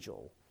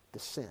angel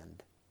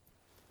descend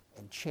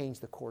and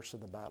change the course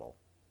of the battle.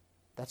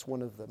 That's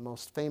one of the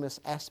most famous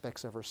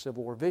aspects of her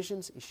Civil War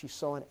visions, is she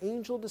saw an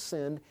angel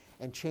descend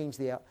and change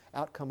the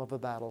outcome of a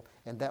battle,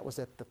 and that was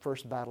at the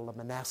First Battle of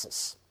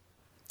Manassas.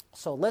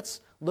 So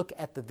let's look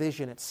at the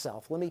vision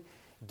itself. Let me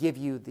give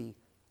you the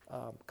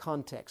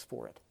context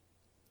for it.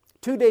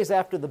 2 days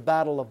after the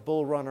Battle of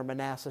Bull Run or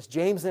Manassas,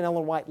 James and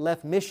Ellen White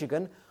left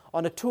Michigan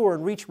on a tour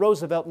and reached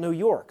Roosevelt, New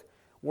York,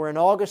 where in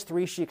August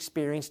 3 she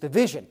experienced a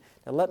vision.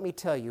 Now let me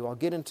tell you, I'll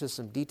get into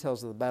some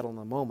details of the battle in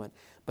a moment,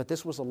 but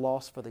this was a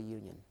loss for the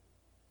Union.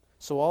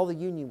 So all the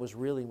Union was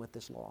reeling with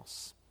this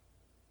loss.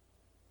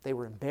 They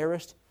were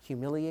embarrassed,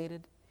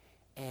 humiliated,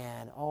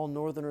 and all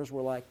Northerners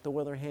were like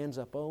throwing their hands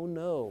up, oh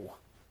no,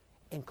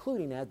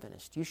 including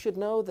Adventists. You should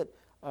know that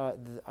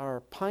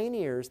our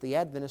pioneers, the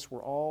Adventists,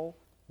 were all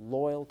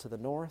loyal to the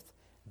North.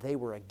 They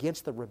were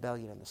against the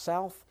rebellion in the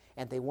South,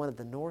 and they wanted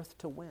the North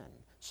to win.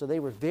 So they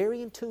were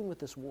very in tune with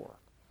this war.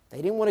 They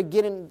didn't want to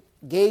get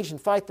engaged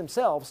and fight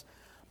themselves,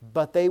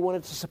 but they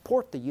wanted to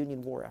support the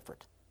Union war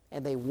effort.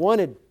 And they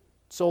wanted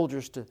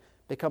soldiers to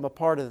become a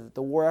part of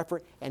the war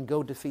effort and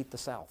go defeat the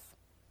South.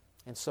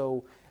 And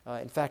so,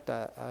 in fact,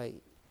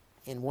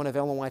 in one of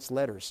Ellen White's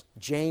letters,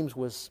 James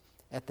was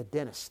at the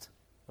dentist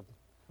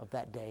of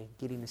that day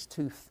getting his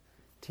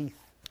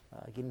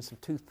getting some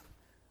tooth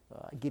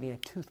getting a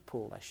tooth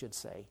pulled, I should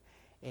say.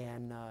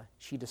 And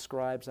she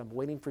describes, I'm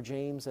waiting for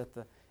James at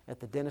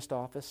the dentist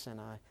office, and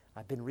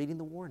I've been reading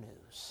the war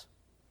news.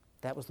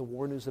 That was the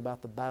war news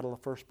about the Battle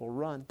of First Bull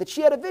Run that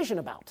she had a vision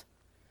about.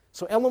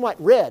 So Ellen White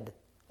read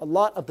a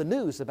lot of the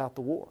news about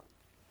the war.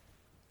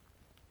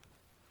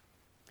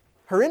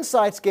 Her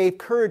insights gave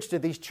courage to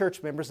these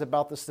church members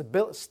about the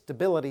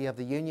stability of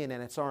the Union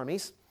and its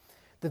armies.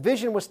 The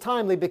vision was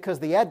timely because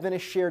the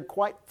Adventists shared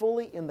quite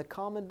fully in the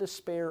common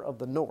despair of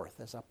the North,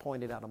 as I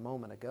pointed out a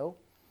moment ago.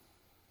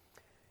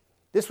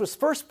 This was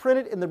first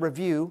printed in the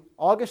Review,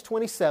 August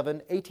 27,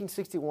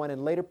 1861,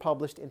 and later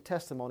published in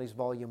Testimonies,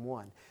 Volume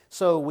 1.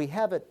 So we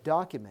have it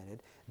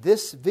documented.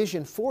 This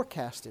vision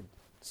forecasted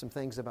some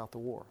things about the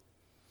war.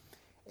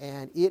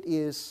 And it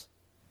is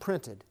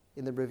printed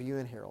in the Review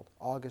and Herald,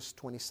 August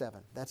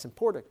 27. That's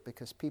important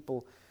because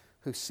people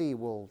who see,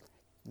 well,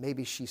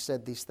 maybe she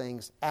said these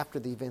things after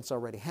the events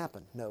already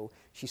happened. No,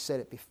 she said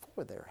it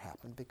before they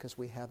happened because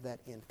we have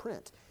that in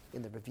print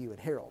in the Review and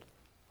Herald.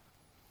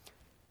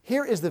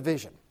 Here is the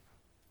vision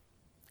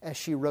as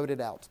she wrote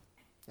it out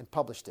and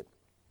published it.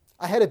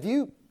 I had a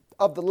view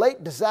of the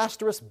late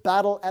disastrous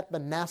battle at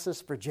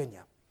Manassas,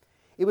 Virginia.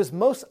 It was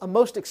a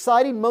most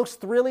exciting,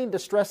 most thrilling,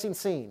 distressing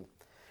scene.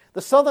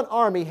 The Southern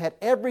Army had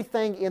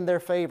everything in their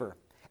favor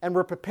and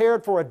were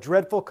prepared for a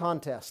dreadful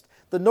contest.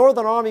 The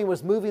Northern Army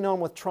was moving on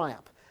with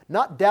triumph,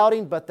 not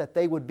doubting but that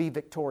they would be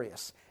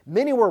victorious.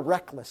 Many were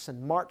reckless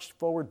and marched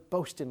forward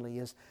boastingly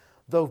as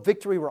though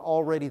victory were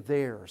already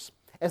theirs.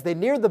 As they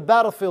neared the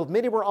battlefield,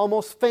 many were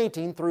almost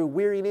fainting through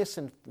weariness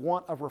and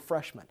want of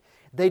refreshment.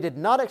 They did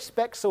not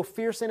expect so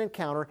fierce an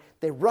encounter.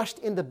 They rushed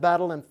into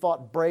battle and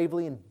fought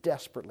bravely and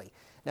desperately.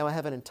 Now I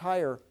have an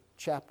entire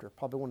chapter,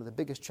 probably one of the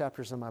biggest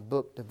chapters in my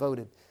book,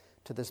 devoted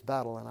to this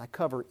battle, and I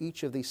cover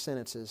each of these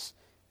sentences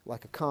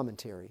like a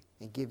commentary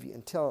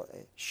and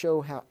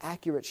show how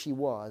accurate she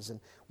was and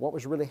what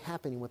was really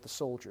happening with the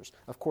soldiers.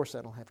 Of course,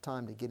 I don't have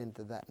time to get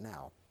into that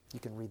now.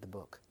 You can read the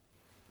book.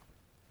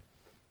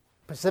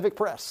 Pacific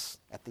Press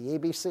at the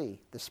ABC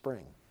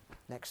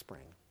next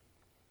spring.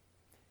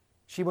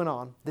 She went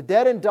on, the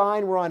dead and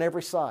dying were on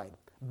every side.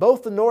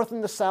 Both the North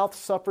and the South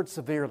suffered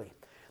severely.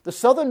 The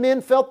Southern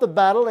men felt the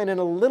battle and in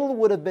a little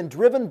would have been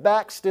driven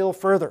back still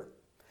further.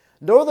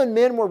 Northern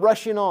men were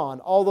rushing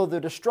on, although the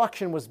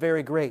destruction was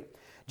very great.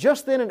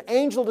 Just then an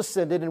angel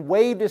descended and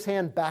waved his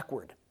hand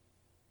backward.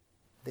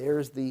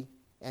 There's the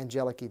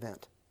angelic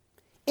event.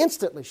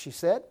 Instantly, she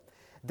said,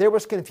 there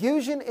was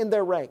confusion in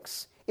their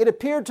ranks. It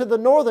appeared to the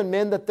Northern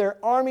men that their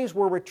armies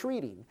were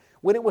retreating,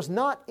 when it was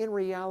not in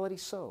reality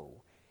so,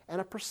 and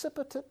a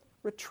precipitate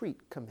retreat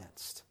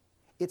commenced.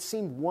 It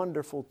seemed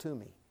wonderful to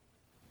me.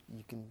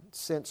 You can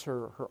sense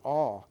her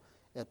awe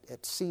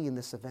at seeing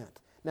this event.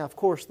 Now, of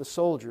course, the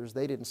soldiers,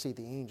 they didn't see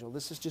the angel.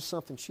 This is just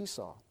something she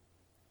saw.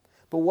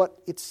 But what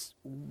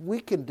we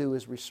can do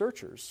as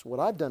researchers, what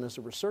I've done as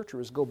a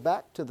researcher, is go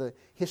back to the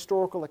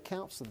historical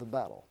accounts of the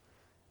battle,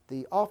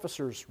 the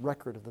officers'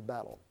 record of the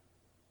battle,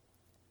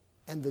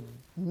 and the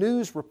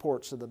news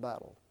reports of the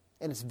battle.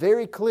 And it's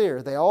very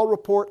clear, they all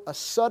report a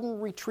sudden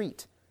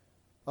retreat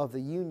of the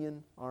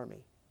Union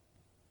Army.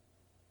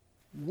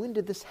 When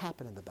did this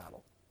happen in the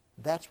battle?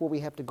 That's where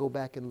we have to go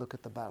back and look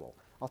at the battle.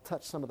 I'll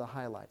touch some of the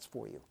highlights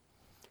for you.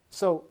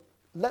 So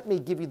let me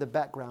give you the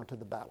background to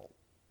the battle.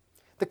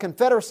 The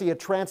Confederacy had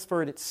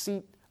transferred its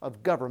seat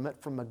of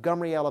government from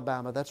Montgomery,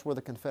 Alabama. That's where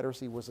the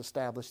Confederacy was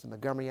established, in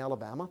Montgomery,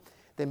 Alabama.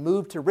 They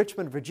moved to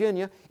Richmond,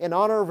 Virginia, in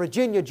honor of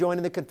Virginia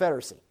joining the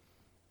Confederacy,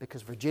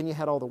 because Virginia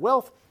had all the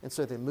wealth, and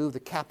so they moved the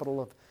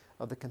capital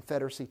of the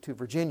Confederacy to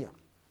Virginia.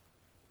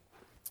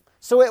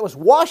 So it was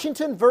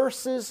Washington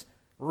versus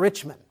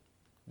Richmond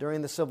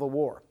during the Civil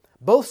War.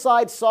 Both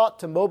sides sought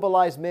to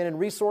mobilize men and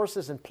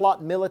resources and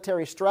plot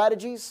military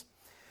strategies.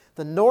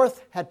 The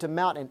North had to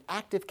mount an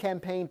active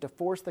campaign to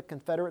force the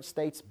Confederate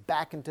States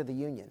back into the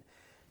Union.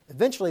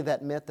 Eventually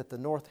that meant that the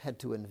North had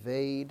to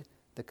invade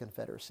the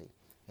Confederacy.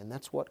 And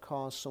that's what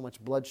caused so much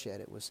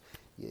bloodshed.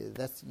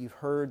 You've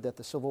heard that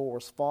the Civil War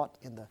was fought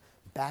in the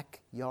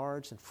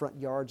backyards and front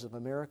yards of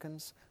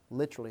Americans.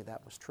 Literally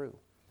that was true.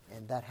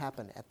 And that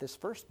happened at this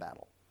first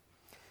battle.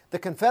 The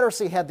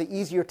Confederacy had the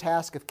easier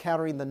task of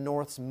countering the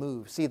North's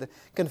move. See, the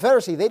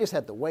Confederacy, they just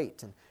had to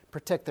wait and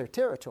protect their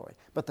territory.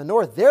 But the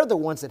North, they're the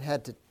ones that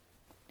had to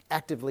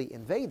actively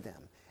invade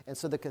them. And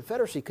so the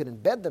Confederacy could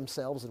embed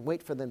themselves and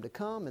wait for them to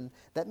come, and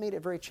that made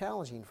it very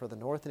challenging for the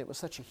North, and it was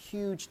such a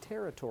huge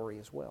territory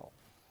as well.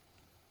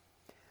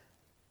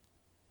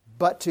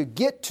 But to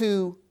get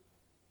to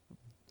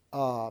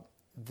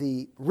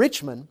the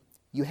Richmond,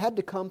 you had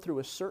to come through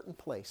a certain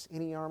place.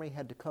 Any army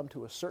had to come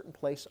to a certain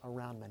place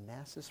around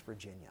Manassas,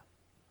 Virginia.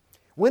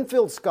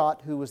 Winfield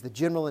Scott, who was the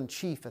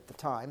general-in-chief at the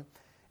time,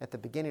 at the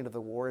beginning of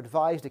the war,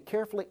 advised a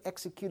carefully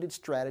executed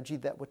strategy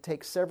that would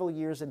take several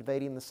years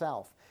invading the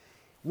South.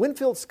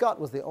 Winfield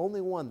Scott was the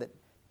only one that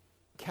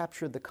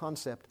captured the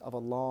concept of a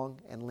long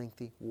and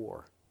lengthy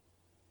war.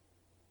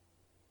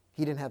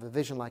 He didn't have a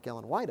vision like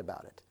Ellen White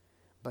about it,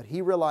 But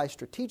he realized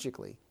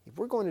strategically, if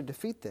we're going to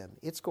defeat them,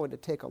 it's going to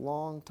take a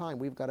long time.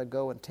 We've got to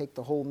go and take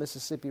the whole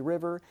Mississippi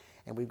River,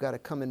 and we've got to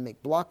come and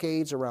make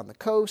blockades around the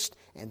coast,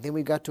 and then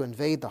we've got to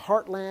invade the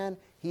heartland.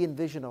 He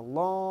envisioned a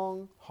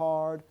long,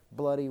 hard,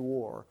 bloody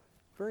war,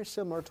 very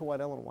similar to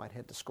what Ellen White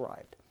had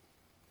described.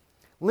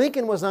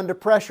 Lincoln was under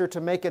pressure to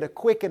make it a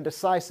quick and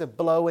decisive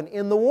blow and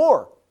end the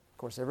war. Of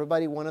course,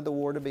 everybody wanted the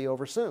war to be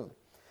over soon.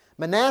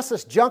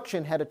 Manassas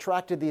Junction had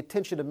attracted the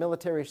attention of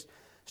military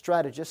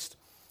strategists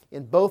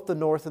in both the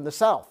North and the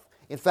South.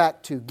 In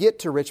fact, to get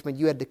to Richmond,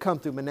 you had to come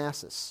through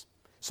Manassas.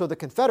 So the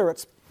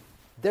Confederates,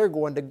 they're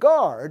going to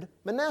guard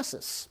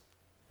Manassas.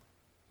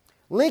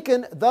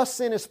 Lincoln thus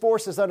sent his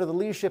forces under the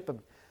leadership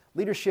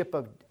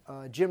of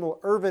General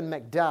Irvin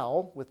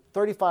McDowell with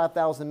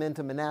 35,000 men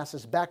to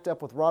Manassas, backed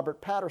up with Robert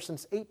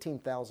Patterson's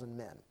 18,000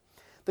 men.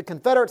 The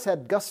Confederates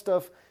had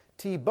Gustav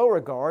T.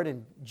 Beauregard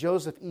and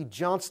Joseph E.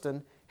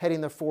 Johnston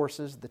heading their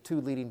forces, the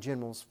two leading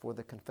generals for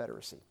the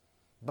Confederacy.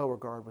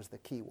 Beauregard was the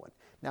key one.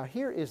 Now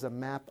here is a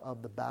map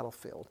of the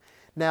battlefield.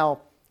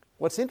 Now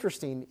what's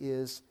interesting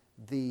is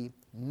the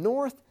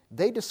North,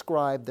 they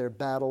describe their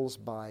battles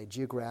by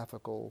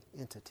geographical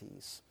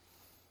entities.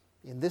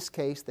 In this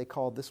case, they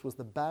called this was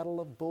the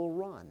Battle of Bull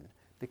Run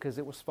because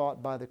it was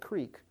fought by the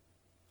creek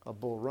of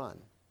Bull Run.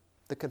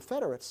 The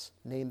Confederates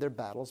named their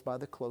battles by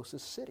the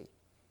closest city.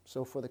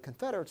 So for the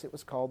Confederates, it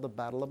was called the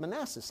Battle of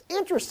Manassas.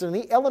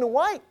 Interestingly, Ellen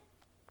White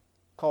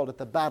called it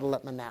the Battle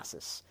at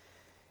Manassas.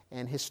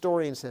 And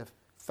historians have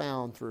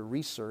found through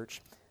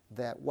research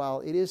that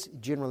while it is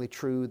generally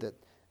true that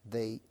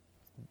they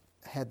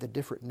had the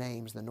different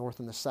names, the North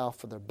and the South,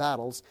 for their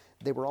battles,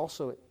 they were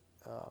also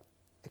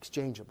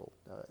exchangeable.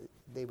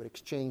 They would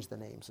exchange the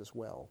names as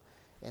well.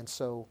 And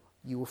so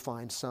you will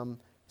find some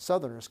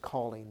Southerners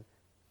calling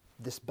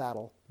this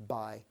battle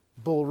by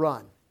Bull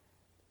Run.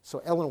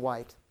 So Ellen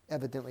White,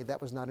 evidently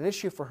that was not an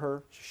issue for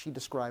her. She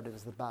described it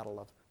as the Battle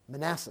of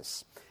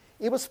Manassas.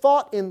 It was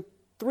fought in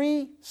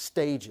 3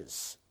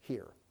 stages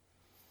here.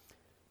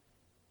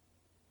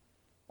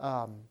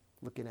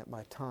 Looking at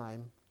my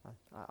time,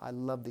 I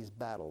love these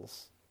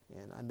battles,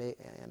 and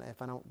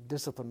if I don't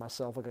discipline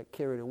myself, I'll get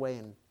carried away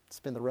and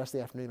spend the rest of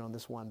the afternoon on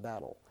this one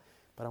battle.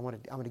 But I'm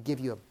going to give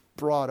you a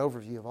broad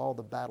overview of all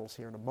the battles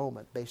here in a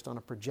moment based on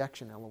a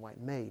projection Ellen White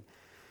made.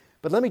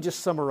 But let me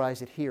just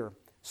summarize it here.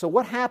 So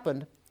what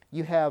happened,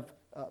 you have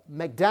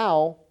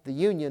McDowell, the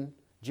Union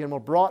general,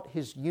 brought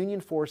his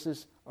Union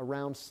forces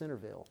around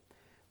Centerville.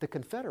 The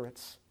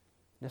Confederates,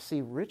 now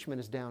see, Richmond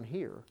is down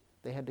here.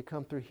 They had to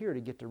come through here to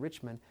get to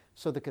Richmond.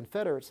 So the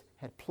Confederates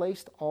had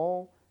placed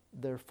all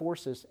their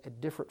forces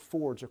at different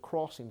fords or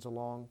crossings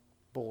along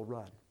Bull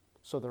Run.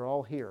 So they're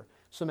all here.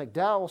 So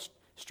McDowell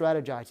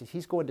strategizes.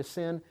 He's going to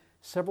send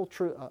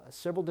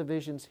several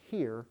divisions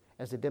here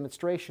as a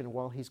demonstration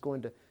while he's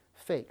going to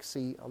fake.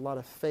 See, a lot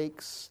of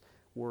fakes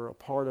were a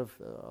part of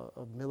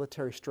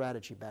military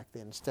strategy back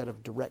then instead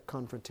of direct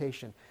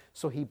confrontation.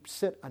 So he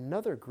sent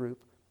another group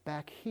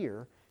back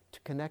here to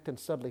connect and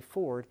Sudley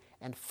Ford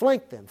and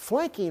flank them.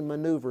 Flanking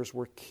maneuvers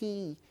were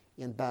key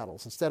in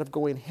battles. Instead of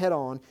going head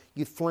on,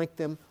 you'd flank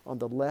them on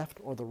the left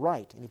or the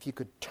right. And if you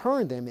could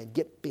turn them and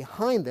get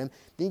behind them,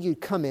 then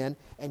you'd come in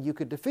and you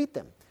could defeat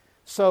them.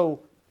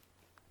 So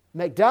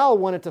McDowell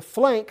wanted to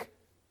flank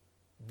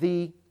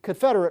the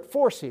Confederate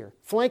force here,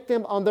 flank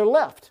them on their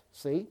left,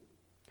 see?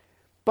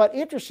 But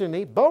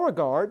interestingly,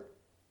 Beauregard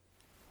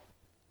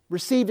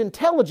received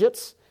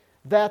intelligence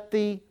that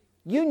the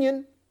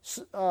Union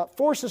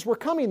forces were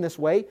coming this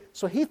way,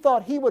 so he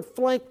thought he would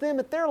flank them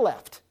at their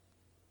left.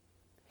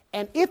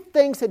 And if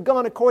things had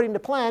gone according to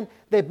plan,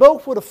 they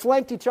both would have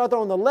flanked each other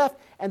on the left,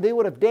 and they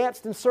would have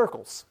danced in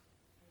circles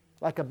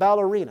like a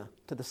ballerina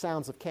to the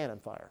sounds of cannon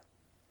fire.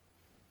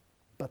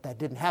 But that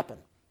didn't happen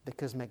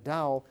because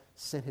McDowell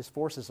sent his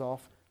forces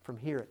off from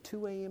here at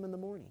 2 a.m. in the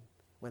morning.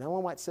 When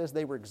Ellen White says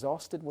they were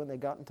exhausted when they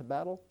got into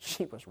battle,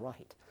 she was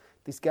right.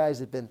 These guys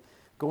had been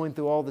going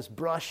through all this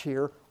brush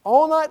here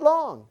all night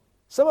long.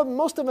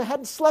 Most of them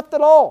hadn't slept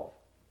at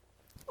all.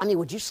 I mean,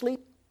 would you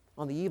sleep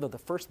on the eve of the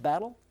first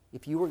battle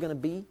if you were going to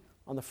be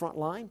on the front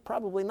line?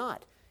 Probably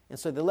not. And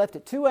so they left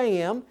at 2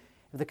 a.m.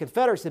 The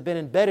Confederates had been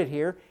embedded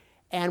here.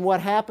 And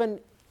what happened?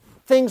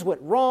 Things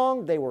went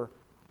wrong. Their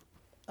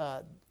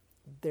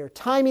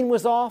timing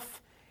was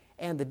off.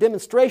 And the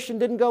demonstration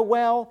didn't go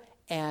well.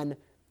 And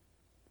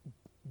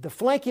the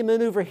flanking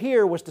maneuver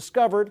here was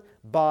discovered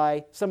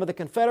by some of the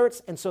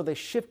Confederates. And so they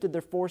shifted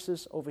their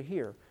forces over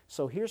here.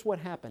 So here's what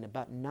happened.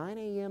 About 9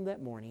 a.m.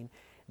 that morning,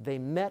 they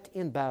met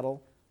in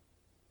battle.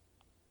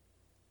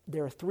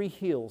 There are 3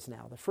 hills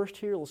now. The first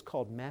hill is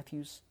called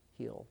Matthews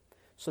Hill.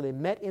 So they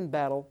met in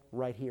battle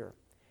right here.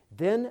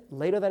 Then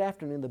later that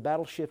afternoon, the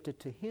battle shifted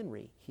to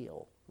Henry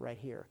Hill right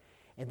here.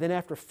 And then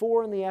after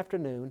 4 in the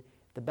afternoon,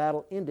 the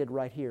battle ended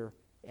right here.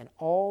 And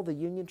all the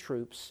Union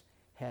troops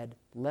had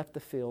left the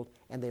field,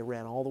 and they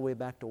ran all the way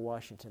back to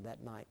Washington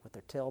that night with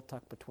their tail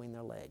tucked between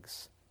their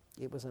legs.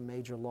 It was a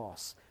major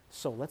loss.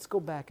 So let's go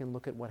back and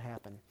look at what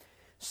happened.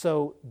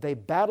 So they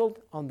battled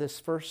on this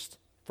first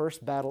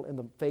battle in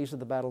the phase of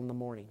the battle in the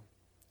morning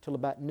till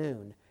about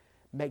noon.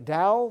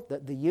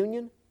 McDowell, the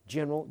Union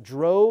general,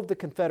 drove the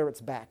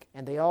Confederates back,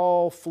 and they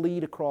all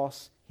fled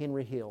across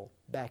Henry Hill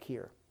back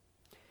here.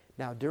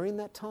 Now, during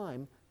that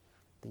time,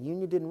 the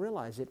Union didn't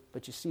realize it,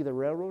 but you see the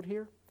railroad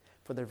here?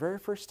 For the very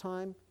first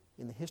time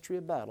in the history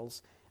of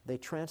battles, they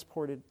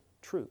transported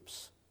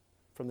troops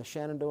from the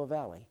Shenandoah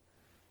Valley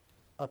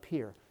up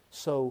here.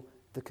 So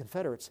the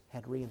Confederates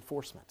had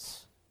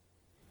reinforcements.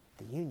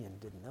 The Union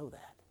didn't know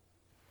that.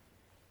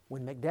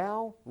 When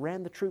McDowell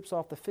ran the troops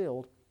off the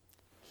field,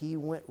 he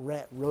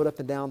rode up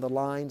and down the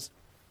lines,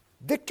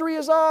 "Victory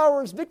is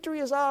ours! Victory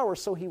is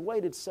ours!" So he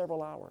waited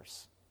several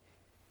hours.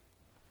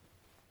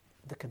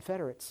 The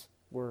Confederates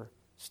were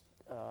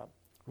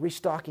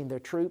restocking their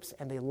troops,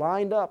 and they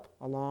lined up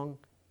along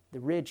the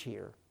ridge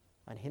here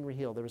on Henry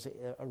Hill. There was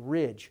a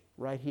ridge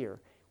right here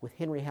with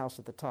Henry House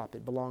at the top.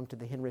 It belonged to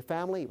the Henry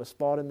family. It was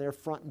fought in their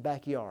front and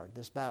backyard,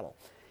 this battle.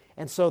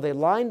 And so they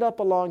lined up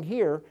along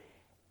here,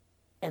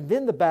 and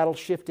then the battle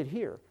shifted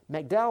here.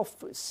 McDowell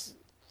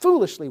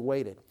foolishly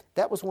waited.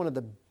 That was one of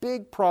the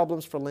big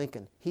problems for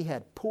Lincoln. He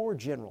had poor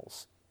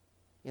generals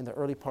in the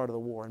early part of the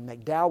war, and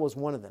McDowell was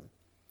one of them.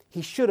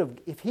 He should have,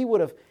 if he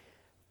would have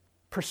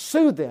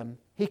pursued them,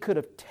 he could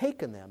have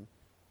taken them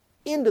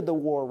into the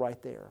war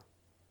right there.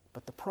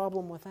 But the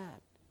problem with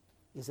that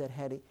is that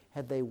had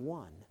they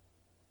won,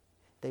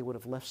 they would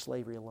have left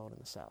slavery alone in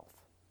the South.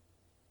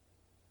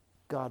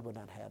 God would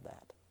not have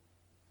that.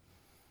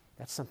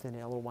 That's something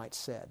Ellen White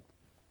said.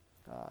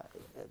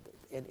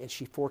 And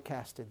she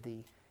forecasted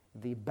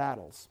the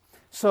battles.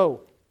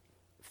 So,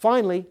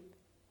 finally,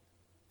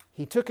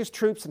 he took his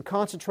troops and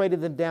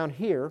concentrated them down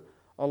here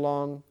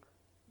along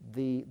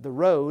the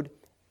road,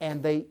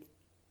 and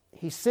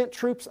he sent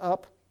troops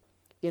up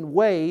in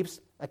waves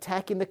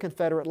attacking the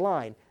Confederate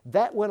line.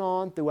 That went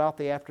on throughout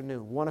the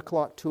afternoon, 1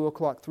 o'clock, 2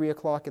 o'clock, 3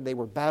 o'clock, and they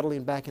were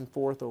battling back and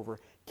forth over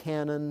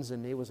cannons,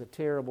 and it was a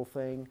terrible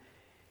thing.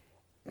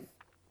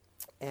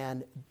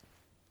 And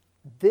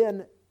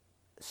then,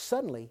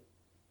 suddenly,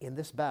 in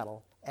this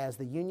battle, as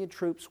the Union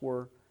troops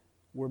were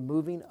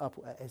moving up,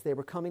 as they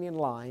were coming in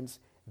lines,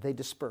 they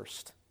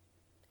dispersed,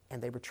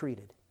 and they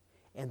retreated.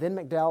 And then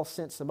McDowell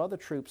sent some other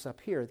troops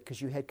up here,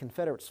 because you had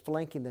Confederates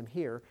flanking them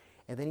here,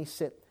 and then he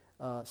sent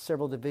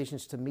several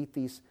divisions to meet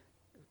these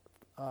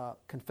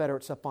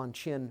Confederates up on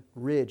Chin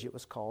Ridge, it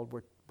was called,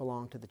 which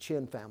belonged to the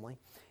Chin family,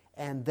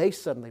 and they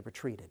suddenly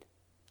retreated.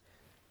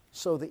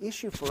 So the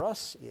issue for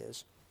us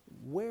is,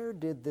 where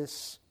did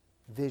this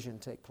vision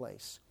take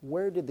place?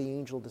 Where did the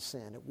angel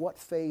descend? At what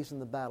phase in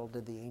the battle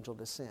did the angel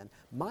descend?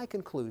 My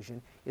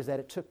conclusion is that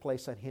it took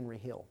place on Henry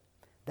Hill.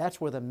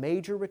 That's where the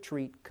major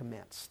retreat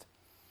commenced.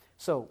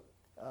 So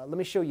let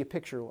me show you a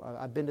picture.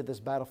 I've been to this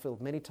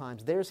battlefield many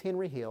times. There's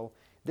Henry Hill.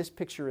 This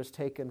picture is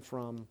taken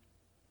from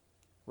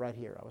right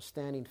here. I was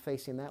standing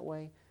facing that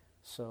way,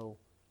 so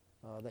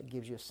that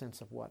gives you a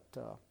sense of what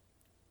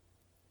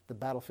the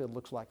battlefield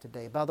looks like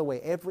today. By the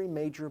way, every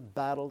major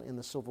battle in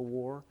the Civil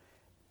War,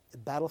 the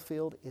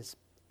battlefield is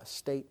a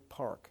state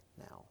park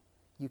now.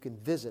 You can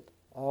visit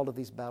all of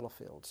these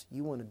battlefields.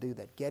 You want to do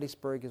that.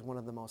 Gettysburg is one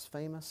of the most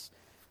famous,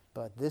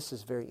 but this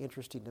is very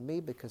interesting to me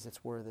because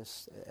it's where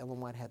Ellen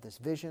White had this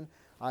vision.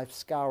 I've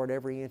scoured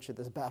every inch of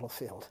this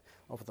battlefield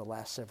over the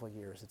last several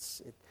years.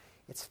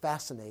 It's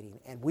fascinating,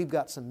 and we've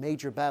got some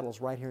major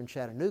battles right here in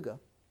Chattanooga,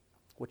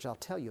 which I'll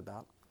tell you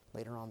about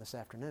later on this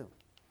afternoon.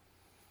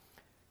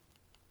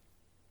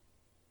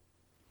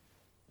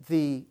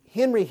 The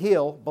Henry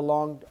Hill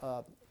belonged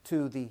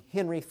to the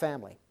Henry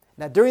family.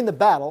 Now, during the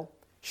battle,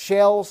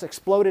 shells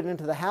exploded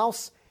into the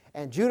house,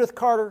 and Judith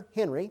Carter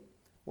Henry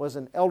was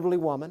an elderly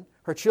woman.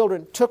 Her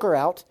children took her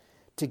out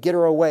to get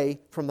her away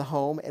from the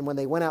home, and when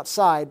they went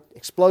outside,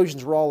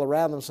 explosions were all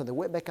around them, so they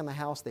went back in the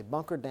house, they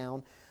bunkered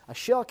down. A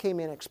shell came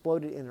in and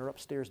exploded in her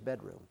upstairs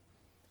bedroom,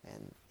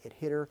 and it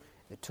hit her,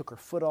 it took her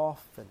foot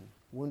off and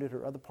wounded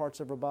her other parts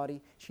of her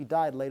body. She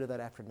died later that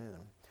afternoon.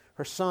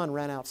 Her son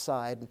ran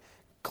outside and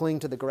clung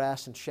to the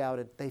grass and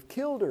shouted, "They've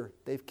killed her!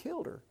 They've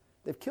killed her!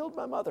 They've killed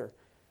my mother!"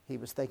 He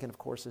was thinking, of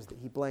course, is that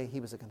he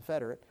was a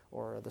Confederate,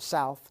 or the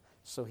South,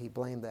 so he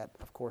blamed that,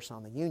 of course,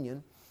 on the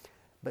Union.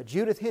 But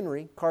Judith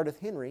Henry, Carter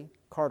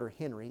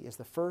Henry, is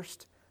the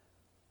first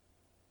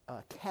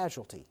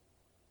casualty,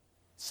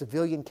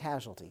 civilian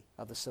casualty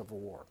of the Civil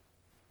War.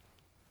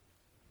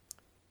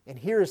 And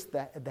here is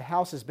the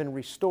house has been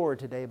restored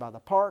today by the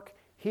park.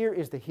 Here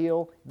is the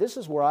hill. This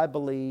is where I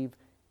believe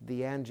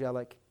the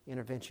angelic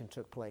intervention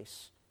took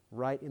place,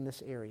 right in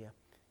this area,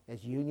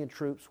 as Union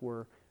troops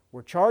were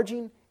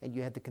charging, and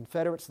you had the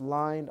Confederates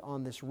lined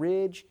on this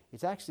ridge.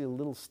 It's actually a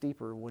little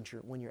steeper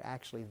when you're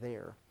actually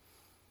there.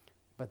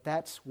 But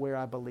that's where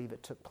I believe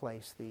it took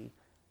place. The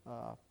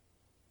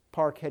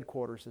park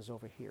headquarters is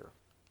over here.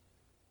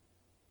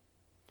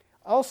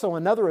 Also,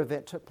 another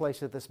event took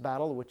place at this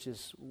battle, which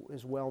is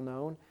well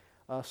known.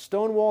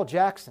 Stonewall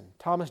Jackson,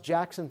 Thomas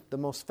Jackson, the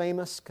most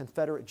famous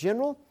Confederate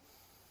general.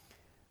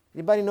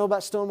 Anybody know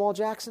about Stonewall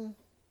Jackson?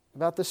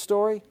 About this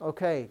story?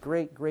 Okay,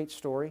 great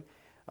story.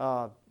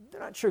 They're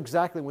not sure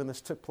exactly when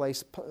this took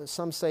place.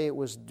 Some say it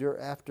was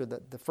after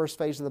the first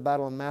phase of the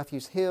battle on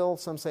Matthews Hill.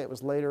 Some say it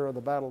was later of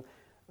the battle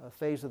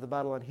phase of the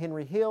battle on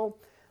Henry Hill.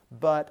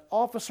 But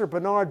Officer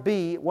Bernard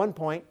B., at one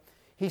point,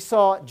 he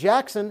saw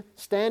Jackson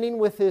standing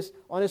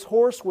on his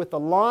horse with a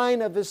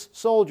line of his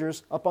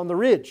soldiers up on the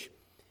ridge.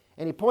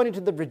 And he pointed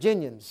to the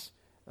Virginians.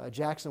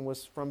 Jackson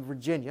was from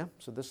Virginia,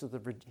 so this is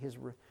his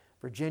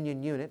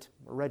Virginian unit,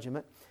 or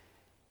regiment.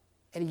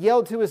 And he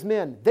yelled to his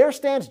men, "There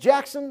stands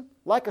Jackson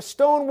like a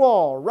stone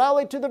wall,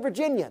 rally to the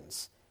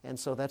Virginians." And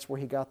so that's where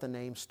he got the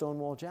name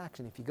Stonewall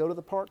Jackson. If you go to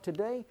the park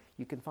today,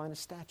 you can find a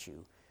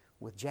statue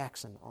with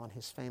Jackson on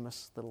his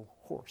famous little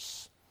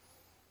horse.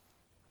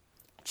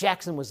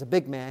 Jackson was a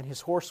big man.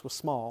 His horse was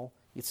small.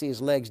 You'd see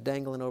his legs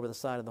dangling over the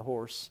side of the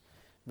horse.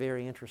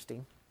 Very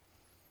interesting.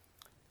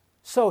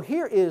 So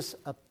here is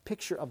a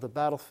picture of the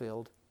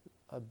battlefield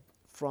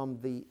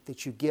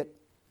that you get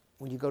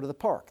when you go to the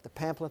park. The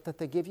pamphlet that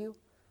they give you.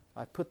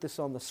 I put this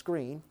on the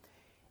screen.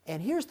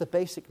 And here's the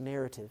basic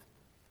narrative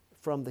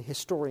from the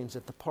historians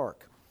at the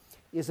park.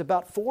 Is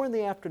about 4 in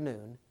the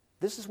afternoon.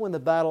 This is when the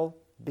battle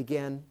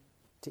began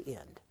to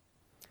end.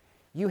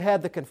 You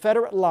had the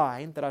Confederate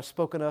line that I've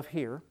spoken of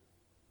here.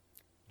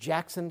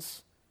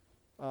 Jackson's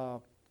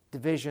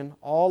division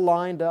all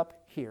lined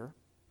up here,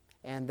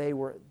 and they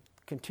were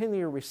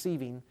continually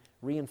receiving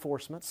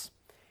reinforcements.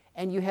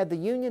 And you had the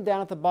Union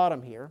down at the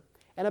bottom here.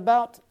 And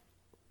about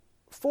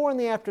 4 in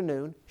the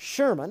afternoon,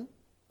 Sherman,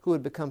 who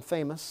had become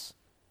famous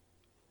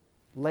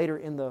later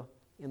in the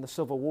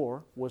Civil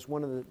War, was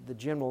one of the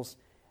generals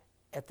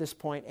at this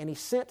point, and he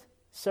sent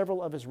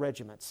several of his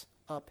regiments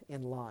up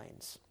in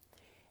lines.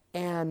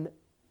 And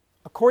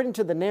according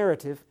to the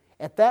narrative,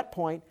 at that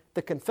point,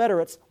 the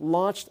Confederates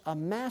launched a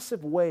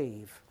massive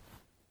wave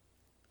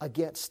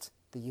against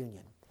the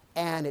Union.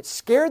 And it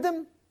scared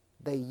them.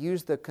 They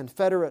used the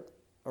Confederate,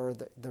 or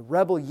the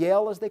rebel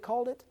yell, as they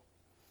called it.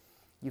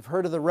 You've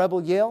heard of the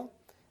rebel yell?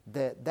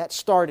 That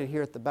started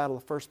here at the Battle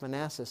of First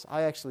Manassas.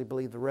 I actually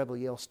believe the rebel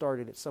yell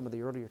started at some of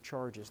the earlier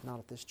charges, not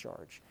at this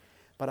charge.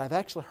 But I've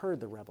actually heard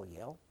the rebel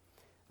yell.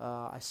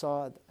 I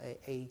saw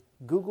a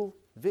Google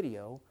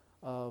video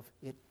of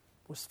it.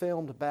 Was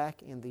filmed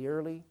back in the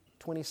early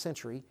 20th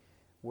century,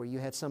 where you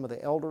had some of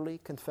the elderly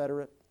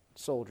Confederate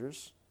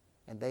soldiers,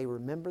 and they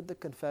remembered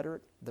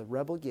the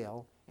rebel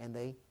yell, and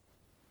they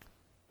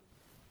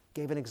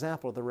gave an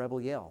example of the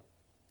rebel yell.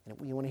 And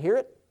you want to hear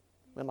it?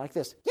 It went like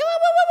this.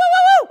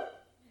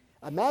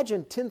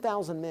 Imagine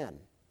 10,000 men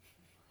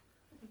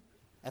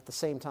at the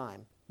same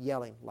time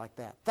yelling like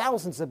that.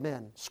 Thousands of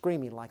men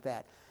screaming like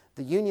that.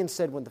 The Union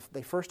said when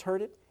they first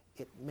heard it,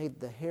 it made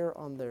the hair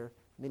on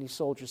many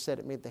soldiers said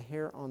it made the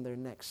hair on their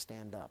necks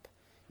stand up.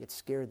 It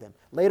scared them.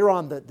 Later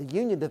on, the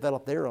Union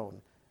developed their own.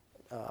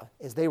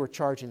 As they were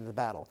charging the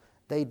battle,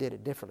 they did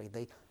it differently.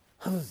 They,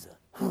 "Huzza,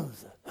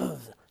 huzza,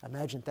 huzza."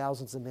 Imagine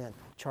thousands of men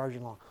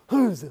charging along,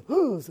 "Huzza,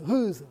 huzza,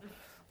 huzza,"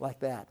 like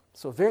that.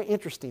 So very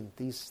interesting,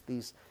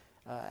 these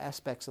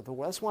aspects of the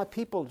war. That's why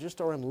people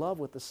just are in love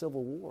with the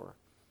Civil War.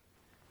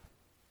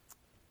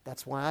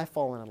 That's why I've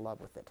fallen in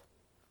love with it.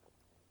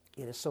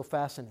 It is so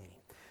fascinating.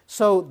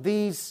 So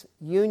these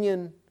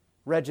Union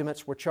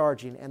regiments were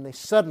charging, and they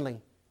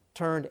suddenly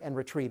turned and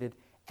retreated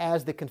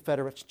as the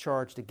Confederates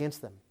charged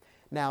against them.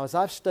 Now, as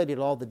I've studied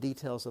all the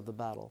details of the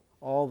battle,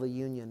 all the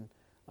Union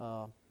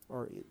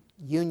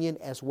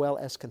as well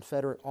as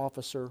Confederate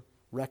officer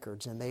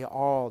records, and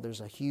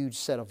there's a huge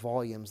set of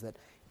volumes that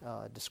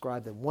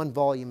describe them. One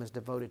volume is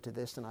devoted to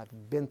this, and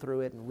I've been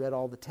through it and read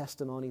all the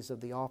testimonies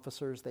of the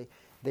officers.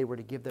 They were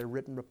to give their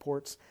written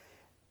reports.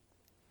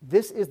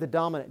 This is the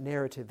dominant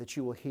narrative that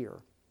you will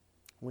hear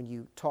when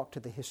you talk to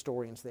the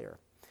historians there.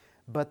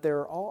 But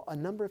there are a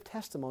number of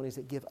testimonies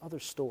that give other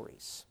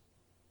stories.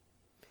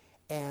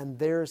 And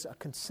there's a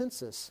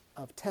consensus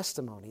of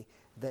testimony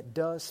that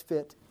does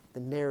fit the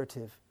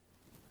narrative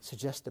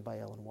suggested by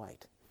Ellen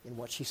White in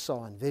what she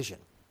saw in vision.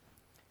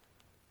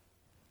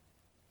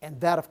 And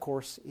that, of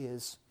course,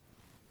 is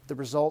the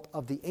result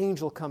of the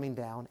angel coming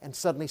down and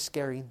suddenly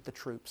scaring the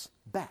troops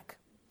back.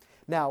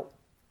 Now,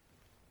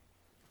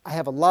 I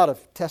have a lot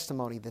of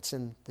testimony that's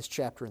in this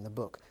chapter in the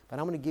book, but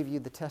I'm going to give you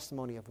the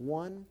testimony of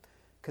one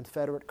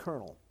Confederate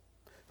colonel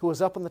who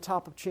was up on the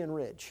top of Chinn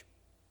Ridge,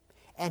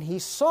 and he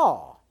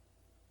saw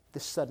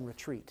this sudden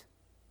retreat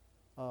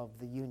of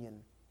the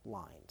Union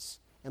lines.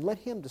 And let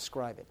him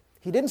describe it.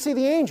 He didn't see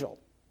the angel,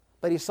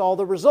 but he saw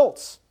the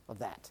results of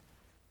that.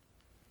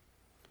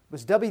 It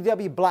was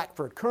W.W.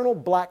 Blackford, Colonel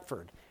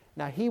Blackford.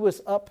 Now, he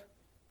was up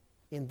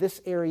in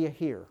this area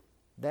here.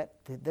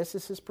 This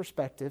is his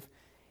perspective.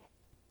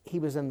 He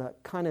was in the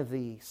kind of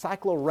the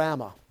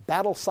cyclorama,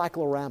 battle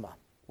cyclorama,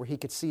 where he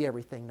could see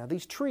everything. Now,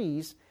 these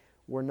trees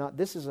were not,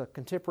 this is a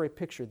contemporary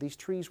picture, these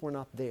trees were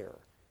not there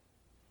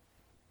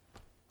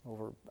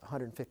over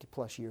 150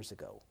 plus years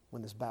ago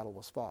when this battle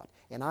was fought.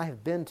 And I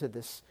have been to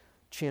this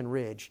Chinn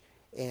Ridge,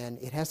 and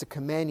it has a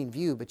commanding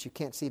view, but you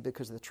can't see it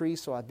because of the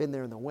trees, so I've been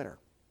there in the winter.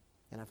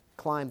 And I've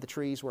climbed the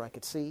trees where I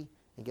could see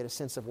and get a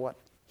sense of what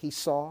he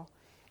saw.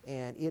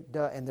 And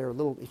there are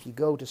little, if you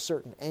go to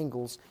certain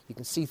angles, you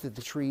can see through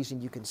the trees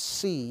and you can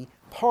see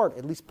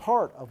at least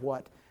part of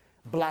what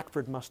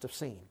Blackford must have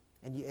seen.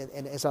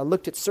 And as I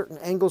looked at certain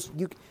angles,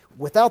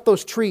 without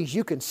those trees,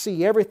 you can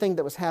see everything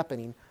that was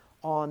happening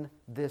on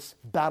this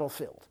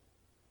battlefield.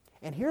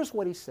 And here's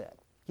what he said.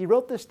 He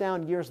wrote this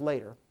down years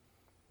later.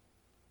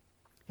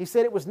 He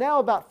said, "It was now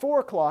about 4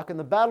 o'clock, and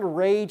the battle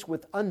raged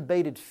with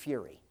unabated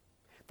fury.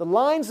 The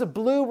lines of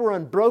blue were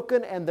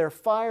unbroken, and their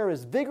fire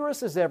as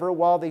vigorous as ever,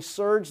 while they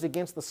surged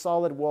against the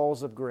solid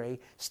walls of gray,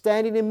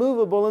 standing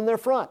immovable in their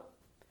front.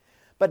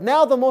 But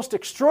now the most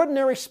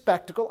extraordinary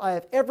spectacle I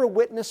have ever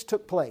witnessed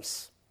took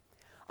place.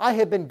 I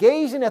had been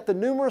gazing at the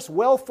numerous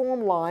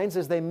well-formed lines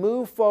as they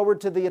moved forward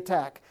to the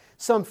attack,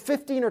 some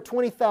 15 or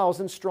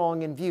 20,000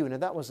 strong in view." Now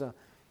that was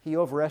he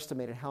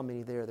overestimated how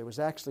many there. There was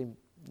actually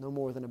no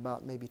more than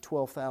about maybe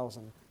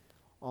 12,000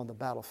 on the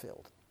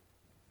battlefield.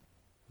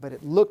 But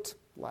it looked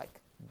like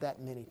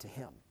that many to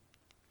him.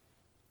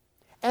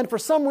 "And for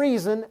some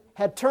reason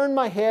had turned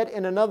my head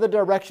in another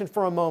direction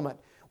for a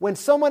moment, when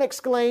someone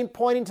exclaimed,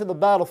 pointing to the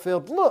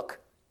battlefield, 'Look,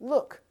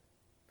 look.'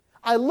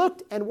 I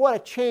looked, and what a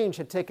change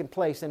had taken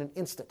place in an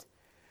instant.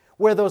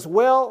 Where those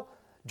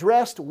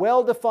well-dressed,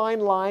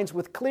 well-defined lines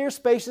with clear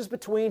spaces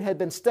between had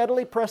been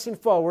steadily pressing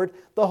forward,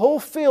 the whole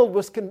field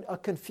was a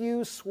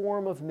confused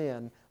swarm of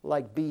men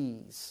like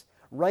bees,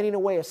 running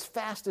away as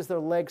fast as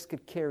their legs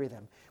could carry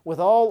them, with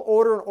all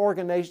order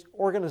and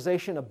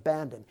organization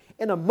abandoned.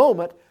 In a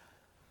moment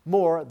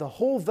more, the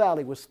whole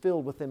valley was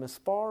filled with them as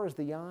far as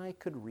the eye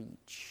could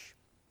reach."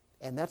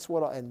 And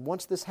and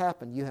once this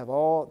happened, you have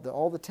all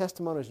the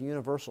testimonies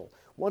universal.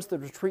 Once the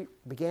retreat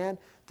began,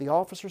 the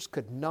officers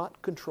could not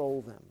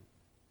control them.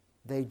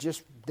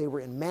 They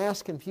were in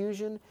mass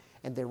confusion,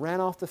 and they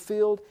ran off the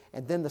field.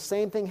 And then the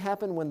same thing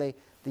happened when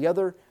the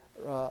other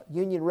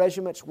Union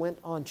regiments went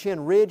on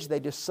Chinn Ridge.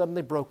 They just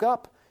suddenly broke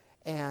up,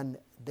 and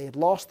they had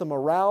lost the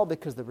morale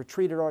because the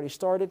retreat had already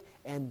started.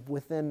 And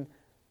within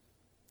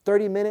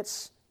 30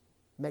 minutes,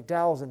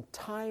 McDowell's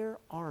entire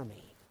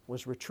army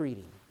was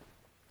retreating.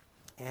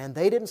 And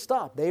they didn't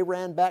stop. They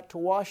ran back to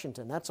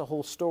Washington. That's a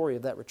whole story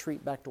of that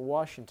retreat back to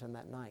Washington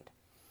that night.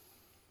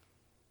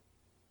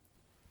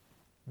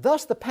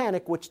 Thus, the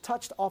panic which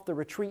touched off the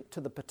retreat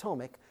to the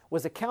Potomac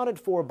was accounted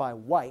for by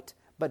White,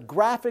 but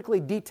graphically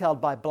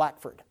detailed by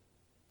Blackford.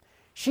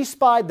 She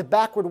spied the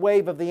backward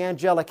wave of the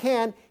angelic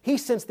hand. He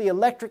sensed the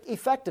electric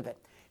effect of it.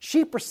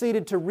 She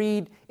proceeded to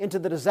read into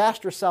the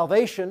disastrous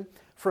salvation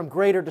from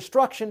greater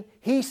destruction.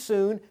 He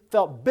soon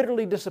felt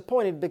bitterly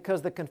disappointed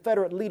because the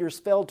Confederate leaders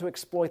failed to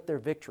exploit their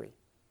victory.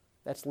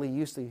 That's Lee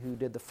Usely, who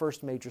did the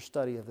first major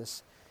study of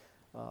this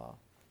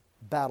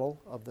battle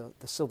of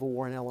the Civil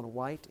War in Ellen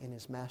White in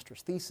his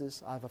master's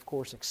thesis. I've, of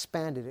course,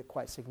 expanded it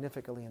quite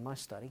significantly in my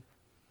study.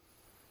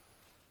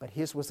 But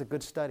his was a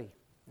good study,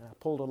 and I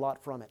pulled a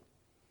lot from it.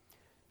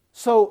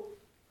 So,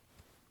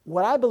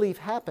 what I believe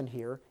happened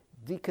here,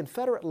 the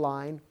Confederate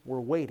line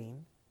were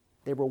waiting.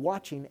 They were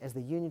watching as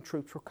the Union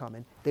troops were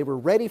coming. They were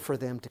ready for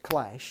them to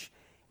clash,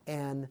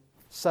 and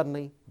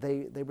suddenly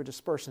they were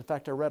dispersed. In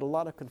fact, I read a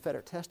lot of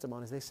Confederate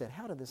testimonies. They said,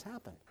 "How did this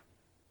happen?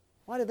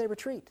 Why did they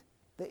retreat?"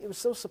 It was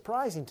so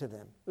surprising to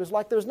them. It was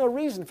like there was no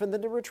reason for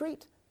them to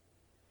retreat.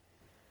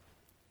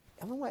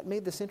 Ellen White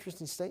made this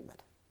interesting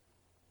statement.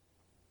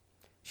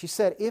 She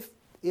said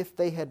if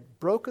they had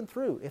broken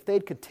through, if they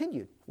had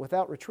continued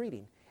without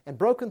retreating and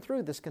broken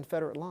through this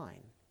Confederate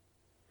line,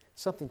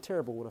 something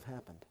terrible would have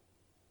happened.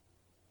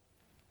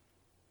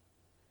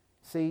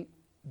 See,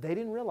 they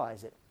didn't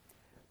realize it,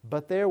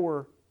 but there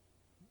were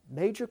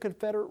major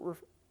Confederate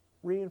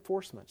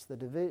reinforcements, the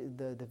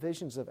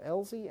divisions of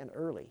Elzey and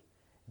Early.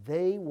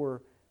 They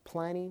were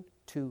planning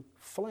to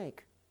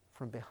flank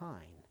from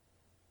behind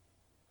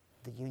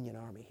the Union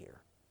Army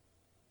here.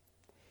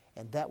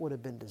 And that would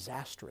have been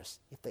disastrous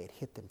if they had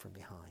hit them from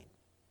behind.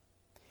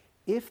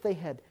 If they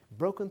had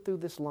broken through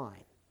this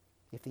line,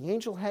 if the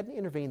angel hadn't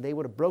intervened, they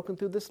would have broken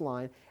through this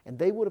line, and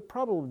they would have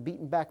probably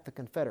beaten back the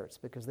Confederates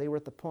because they were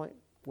at the point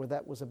where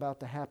that was about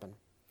to happen.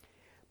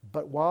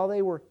 But while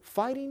they were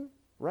fighting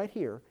right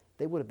here,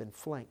 they would have been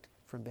flanked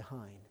from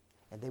behind,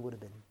 and they would have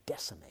been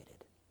decimated.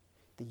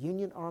 The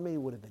Union Army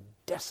would have been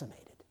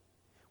decimated,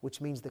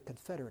 which means the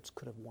Confederates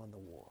could have won the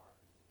war.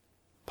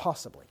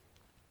 Possibly.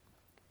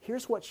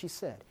 Here's what she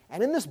said.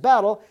 "And in this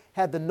battle,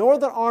 had the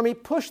Northern Army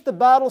pushed the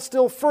battle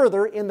still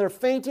further in their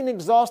fainting,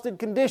 exhausted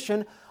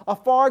condition, a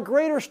far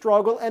greater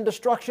struggle and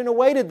destruction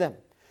awaited them,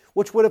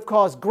 which would have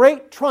caused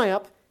great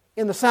triumph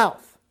in the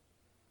South."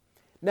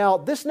 Now,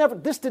 this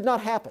did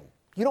not happen.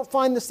 You don't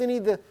find this in any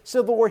of the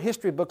Civil War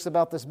history books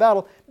about this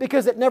battle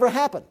because it never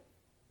happened.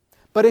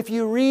 But if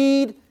you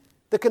read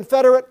the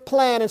Confederate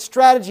plan and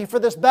strategy for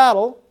this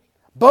battle,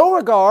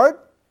 Beauregard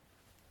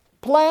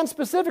planned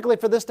specifically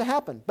for this to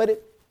happen, but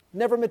it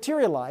never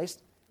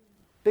materialized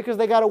because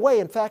they got away.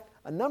 In fact,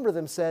 a number of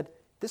them said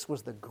this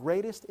was the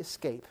greatest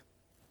escape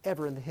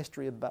ever in the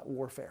history of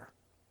warfare,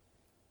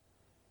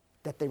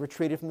 that they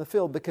retreated from the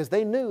field because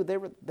they knew they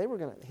were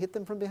going to hit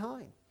them from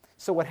behind.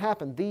 So what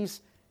happened,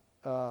 these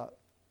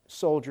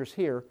soldiers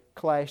here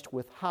clashed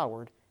with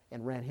Howard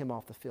and ran him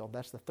off the field.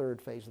 That's the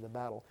third phase of the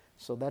battle,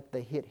 so that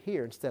they hit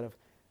here instead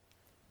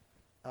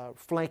of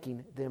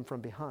flanking them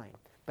from behind.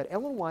 But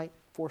Ellen White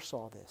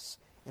foresaw this,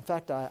 In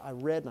fact, I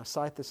read, and I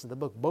cite this in the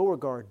book,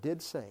 Beauregard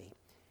did say,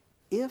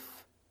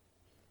 if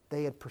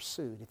they had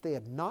pursued, if they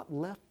had not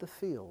left the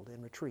field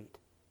in retreat,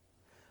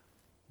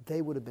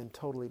 they would have been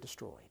totally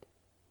destroyed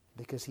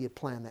because he had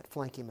planned that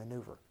flanking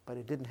maneuver. But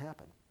it didn't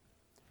happen.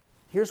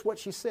 Here's what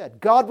she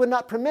said. God would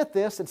not permit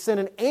this and sent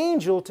an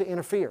angel to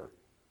interfere.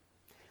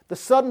 The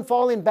sudden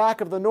falling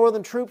back of the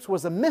Northern troops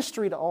was a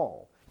mystery to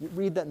all. You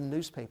read that in the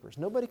newspapers.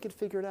 Nobody could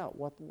figure it out.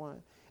 Why?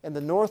 And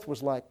the North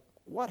was like,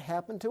 what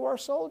happened to our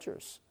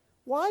soldiers?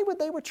 Why would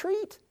they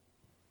retreat?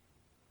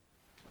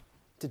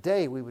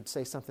 Today we would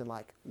say something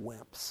like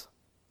wimps.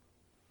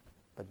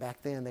 But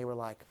back then they were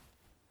like,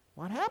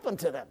 what happened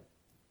to them?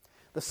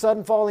 The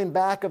sudden falling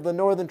back of the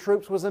Northern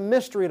troops was a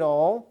mystery to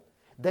all.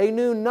 They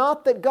knew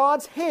not that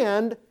God's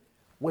hand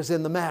was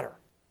in the matter.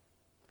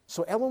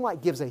 So Ellen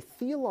White gives a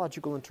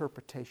theological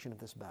interpretation of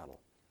this battle.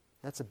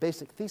 That's a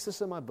basic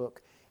thesis of my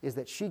book, is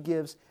that she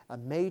gives a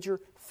major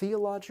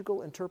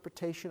theological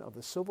interpretation of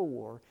the Civil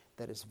War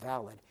that is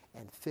valid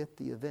and fit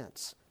the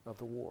events of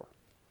the war.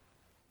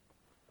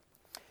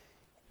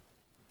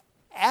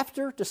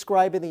 After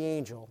describing the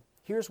angel,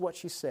 here's what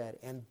she said.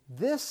 And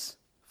this,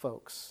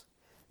 folks,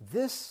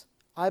 this,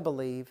 I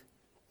believe,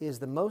 is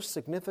the most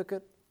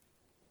significant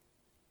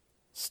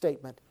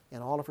statement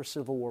in all of her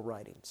Civil War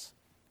writings.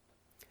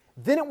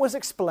 Then it was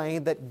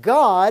explained that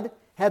God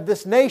had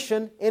this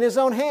nation in His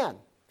own hand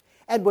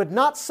and would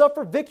not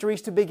suffer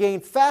victories to be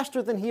gained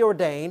faster than He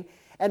ordained,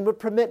 and would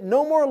permit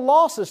no more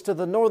losses to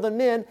the northern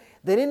men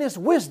than in His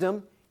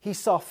wisdom He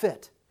saw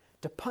fit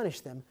to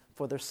punish them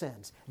for their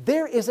sins.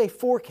 There is a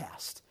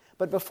forecast.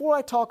 But before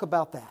I talk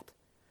about that,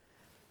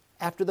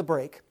 after the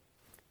break,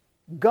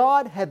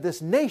 God had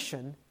this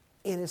nation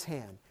in His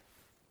hand.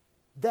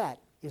 That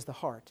is the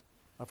heart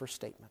of her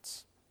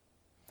statements.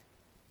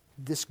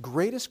 This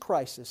greatest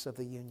crisis of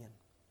the Union,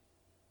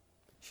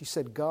 she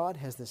said, God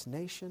has this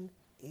nation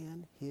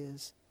in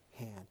His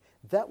hand.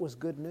 That was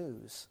good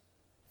news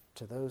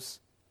to those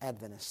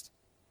Adventists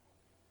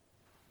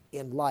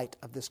in light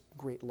of this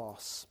great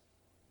loss.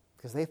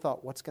 Because they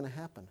thought, what's going to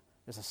happen?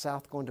 Is the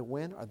South going to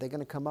win? Are they going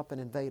to come up and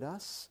invade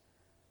us?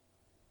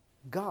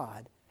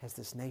 God has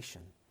this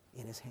nation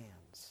in His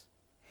hands.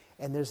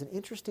 And there's an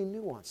interesting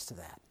nuance to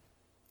that.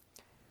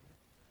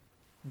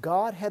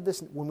 God had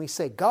this, when we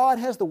say God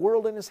has the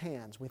world in His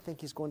hands, we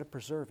think He's going to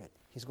preserve it.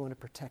 He's going to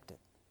protect it.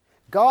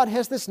 God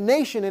has this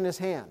nation in His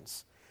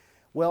hands.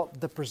 Well,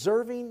 the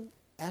preserving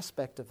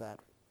aspect of that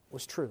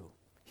was true.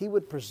 He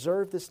would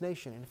preserve this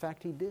nation. In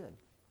fact, He did.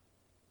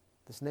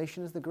 This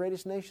nation is the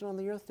greatest nation on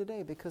the earth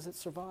today because it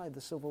survived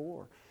the Civil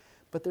War.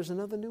 But there's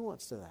another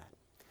nuance to that.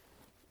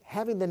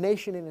 Having the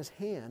nation in His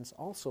hands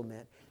also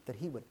meant that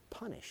He would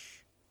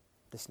punish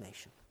this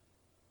nation.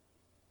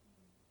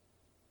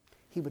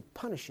 He would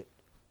punish it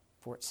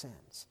for its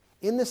sins.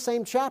 In this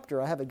same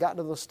chapter, I haven't gotten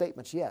to those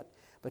statements yet,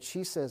 but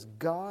she says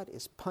God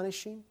is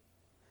punishing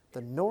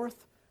the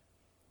North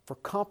for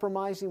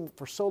compromising,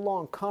 for so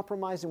long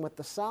compromising with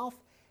the South,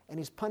 and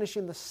He's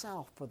punishing the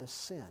South for the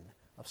sin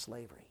of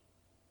slavery.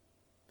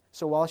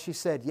 So while she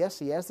said, yes,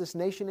 He has this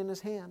nation in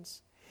His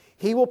hands,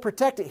 He will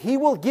protect it, He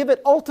will give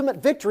it ultimate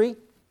victory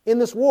in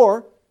this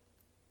war,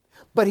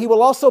 but He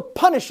will also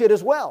punish it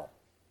as well.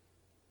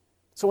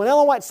 So when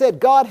Ellen White said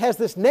God has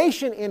this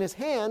nation in His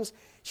hands,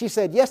 she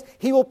said, yes,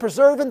 He will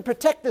preserve and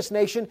protect this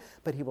nation,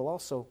 but He will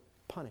also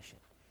punish it.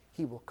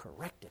 He will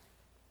correct it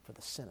for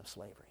the sin of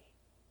slavery.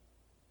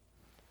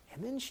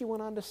 And then she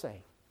went on to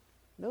say,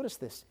 notice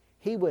this,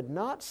 He would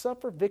not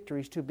suffer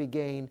victories to be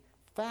gained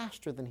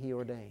faster than He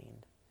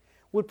ordained,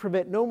 would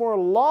permit no more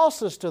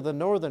losses to the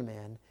northern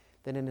men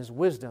than in His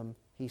wisdom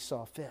He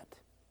saw fit,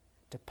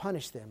 to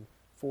punish them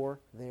for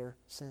their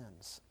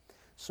sins.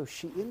 So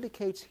she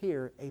indicates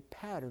here a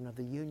pattern of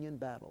the Union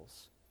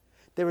battles.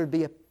 There would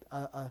be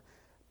a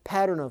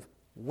pattern of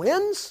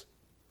wins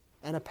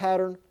and a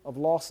pattern of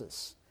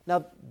losses.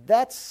 Now,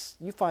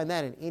 you find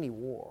that in any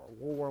war.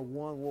 World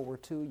War I, World War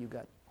II, you've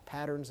got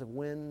patterns of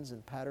wins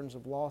and patterns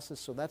of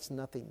losses, so that's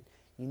nothing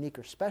unique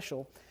or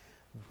special.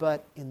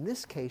 But in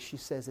this case, she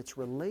says it's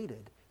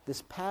related.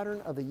 This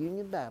pattern of the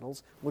Union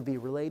battles would be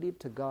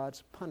related to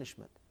God's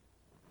punishment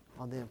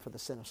on them for the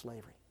sin of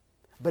slavery.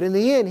 But in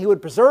the end, He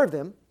would preserve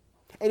them,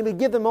 and He would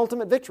give them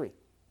ultimate victory.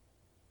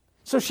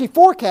 So she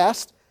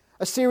forecast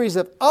a series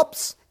of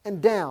ups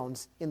and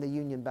downs in the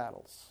Union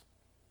battles.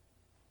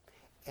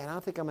 And I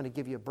think I'm going to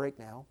give you a break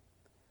now.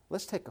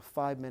 Let's take a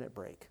 5-minute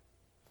break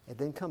and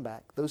then come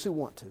back. Those who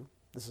want to.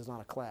 This is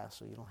not a class,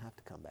 so you don't have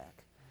to come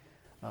back.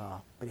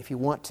 But if you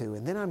want to.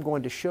 And then I'm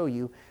going to show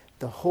you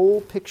the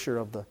whole picture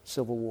of the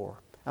Civil War.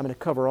 I'm going to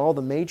cover all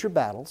the major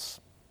battles.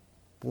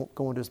 Won't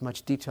go into as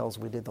much detail as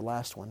we did the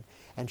last one,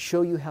 and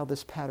show you how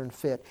this pattern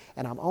fit.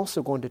 And I'm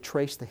also going to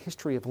trace the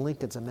history of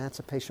Lincoln's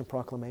Emancipation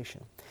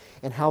Proclamation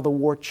and how the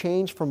war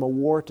changed from a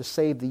war to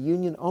save the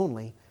Union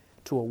only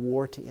to a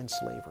war to end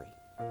slavery.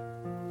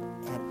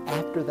 And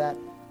after that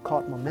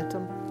caught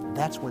momentum,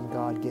 that's when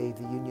God gave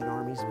the Union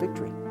armies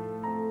victory.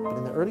 But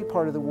in the early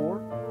part of the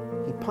war,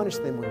 He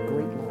punished them with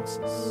great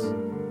losses.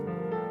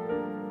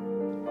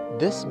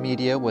 This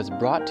media was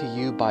brought to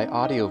you by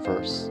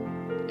Audioverse,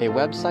 a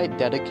website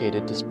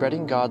dedicated to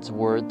spreading God's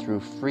Word through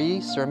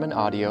free sermon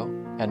audio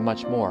and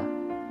much more.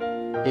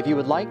 If you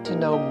would like to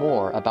know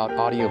more about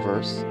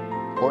Audioverse,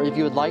 or if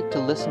you would like to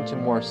listen to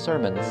more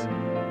sermons,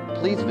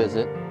 please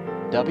visit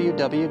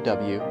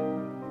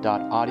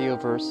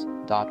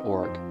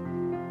www.audioverse.org.